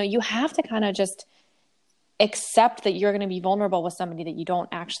you know, you have to kind of just accept that you're going to be vulnerable with somebody that you don't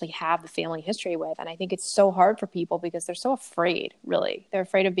actually have the family history with. And I think it's so hard for people because they're so afraid, really. They're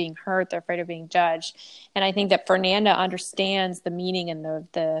afraid of being hurt. They're afraid of being judged. And I think that Fernanda understands the meaning and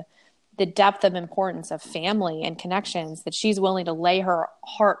the depth of importance of family and connections, that she's willing to lay her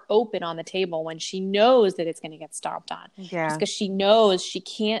heart open on the table when she knows that it's going to get stomped on. Yeah. Just because she knows she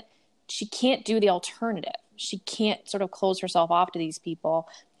can't do the alternative. She can't sort of close herself off to these people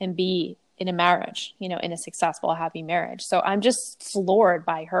and be in a marriage, you know, in a successful, happy marriage. So I'm just floored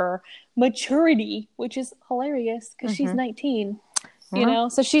by her maturity, which is hilarious because she's 19, you know,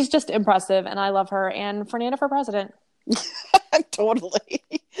 so she's just impressive and I love her. And Fernanda for president. Totally.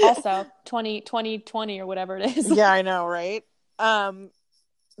 Also 2020 or whatever it is. Yeah, I know. Right.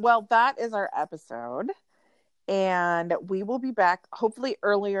 Well, that is our episode, and we will be back hopefully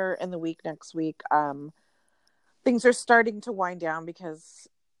earlier in the week next week. Things are starting to wind down because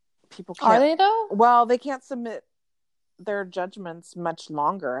people can't. Are they though? Well, they can't submit their judgments much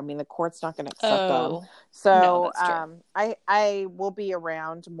longer. I mean, the court's not going to accept them. So no, that's true. I will be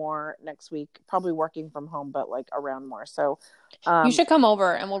around more next week, probably working from home, but like around more. So you should come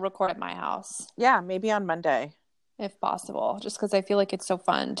over and we'll record at my house. Yeah, maybe on Monday. If possible, just because I feel like it's so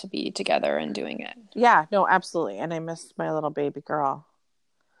fun to be together and doing it. Yeah, no, absolutely. And I missed my little baby girl.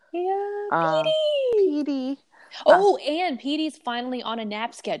 Yeah, Petey. Oh, and Petey's finally on a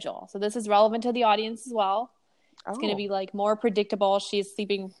nap schedule. So this is relevant to the audience as well. It's going to be like more predictable. She's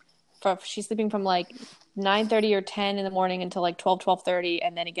sleeping from like 9:30 or 10 in the morning until like 12:30,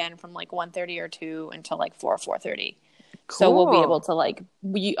 and then again from like 1:30 or 2 until like 4:30. Cool. So we'll be able to like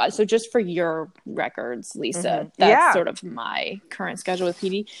so just for your records, Lisa, that's sort of my current schedule with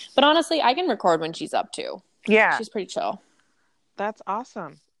Petey. But honestly, I can record when she's up too. Yeah, she's pretty chill. That's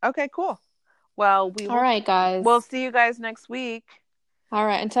awesome. Okay, cool. Well, all right, guys. We'll see you guys next week. All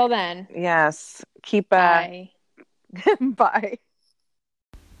right. Until then. Yes. Keep bye. Bye.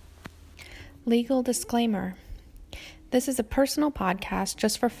 Legal disclaimer. This is a personal podcast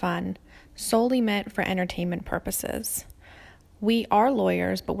just for fun, solely meant for entertainment purposes. We are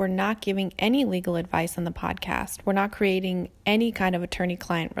lawyers, but we're not giving any legal advice on the podcast. We're not creating any kind of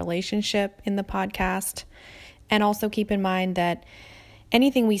attorney-client relationship in the podcast. And also keep in mind that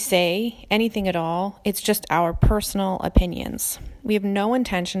anything we say, anything at all, it's just our personal opinions. We have no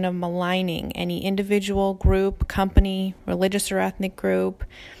intention of maligning any individual, group, company, religious or ethnic group,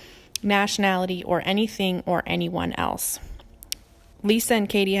 nationality, or anything or anyone else. Lisa and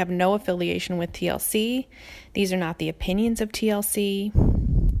Katie have no affiliation with TLC. These are not the opinions of TLC.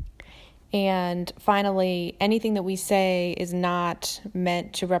 And finally, anything that we say is not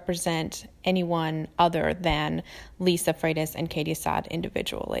meant to represent anyone other than Lisa Freitas and Katie Assad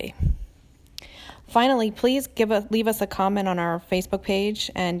individually. Finally, please leave us a comment on our Facebook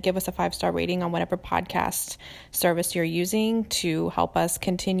page and give us a 5-star rating on whatever podcast service you're using to help us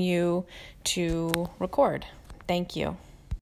continue to record. Thank you.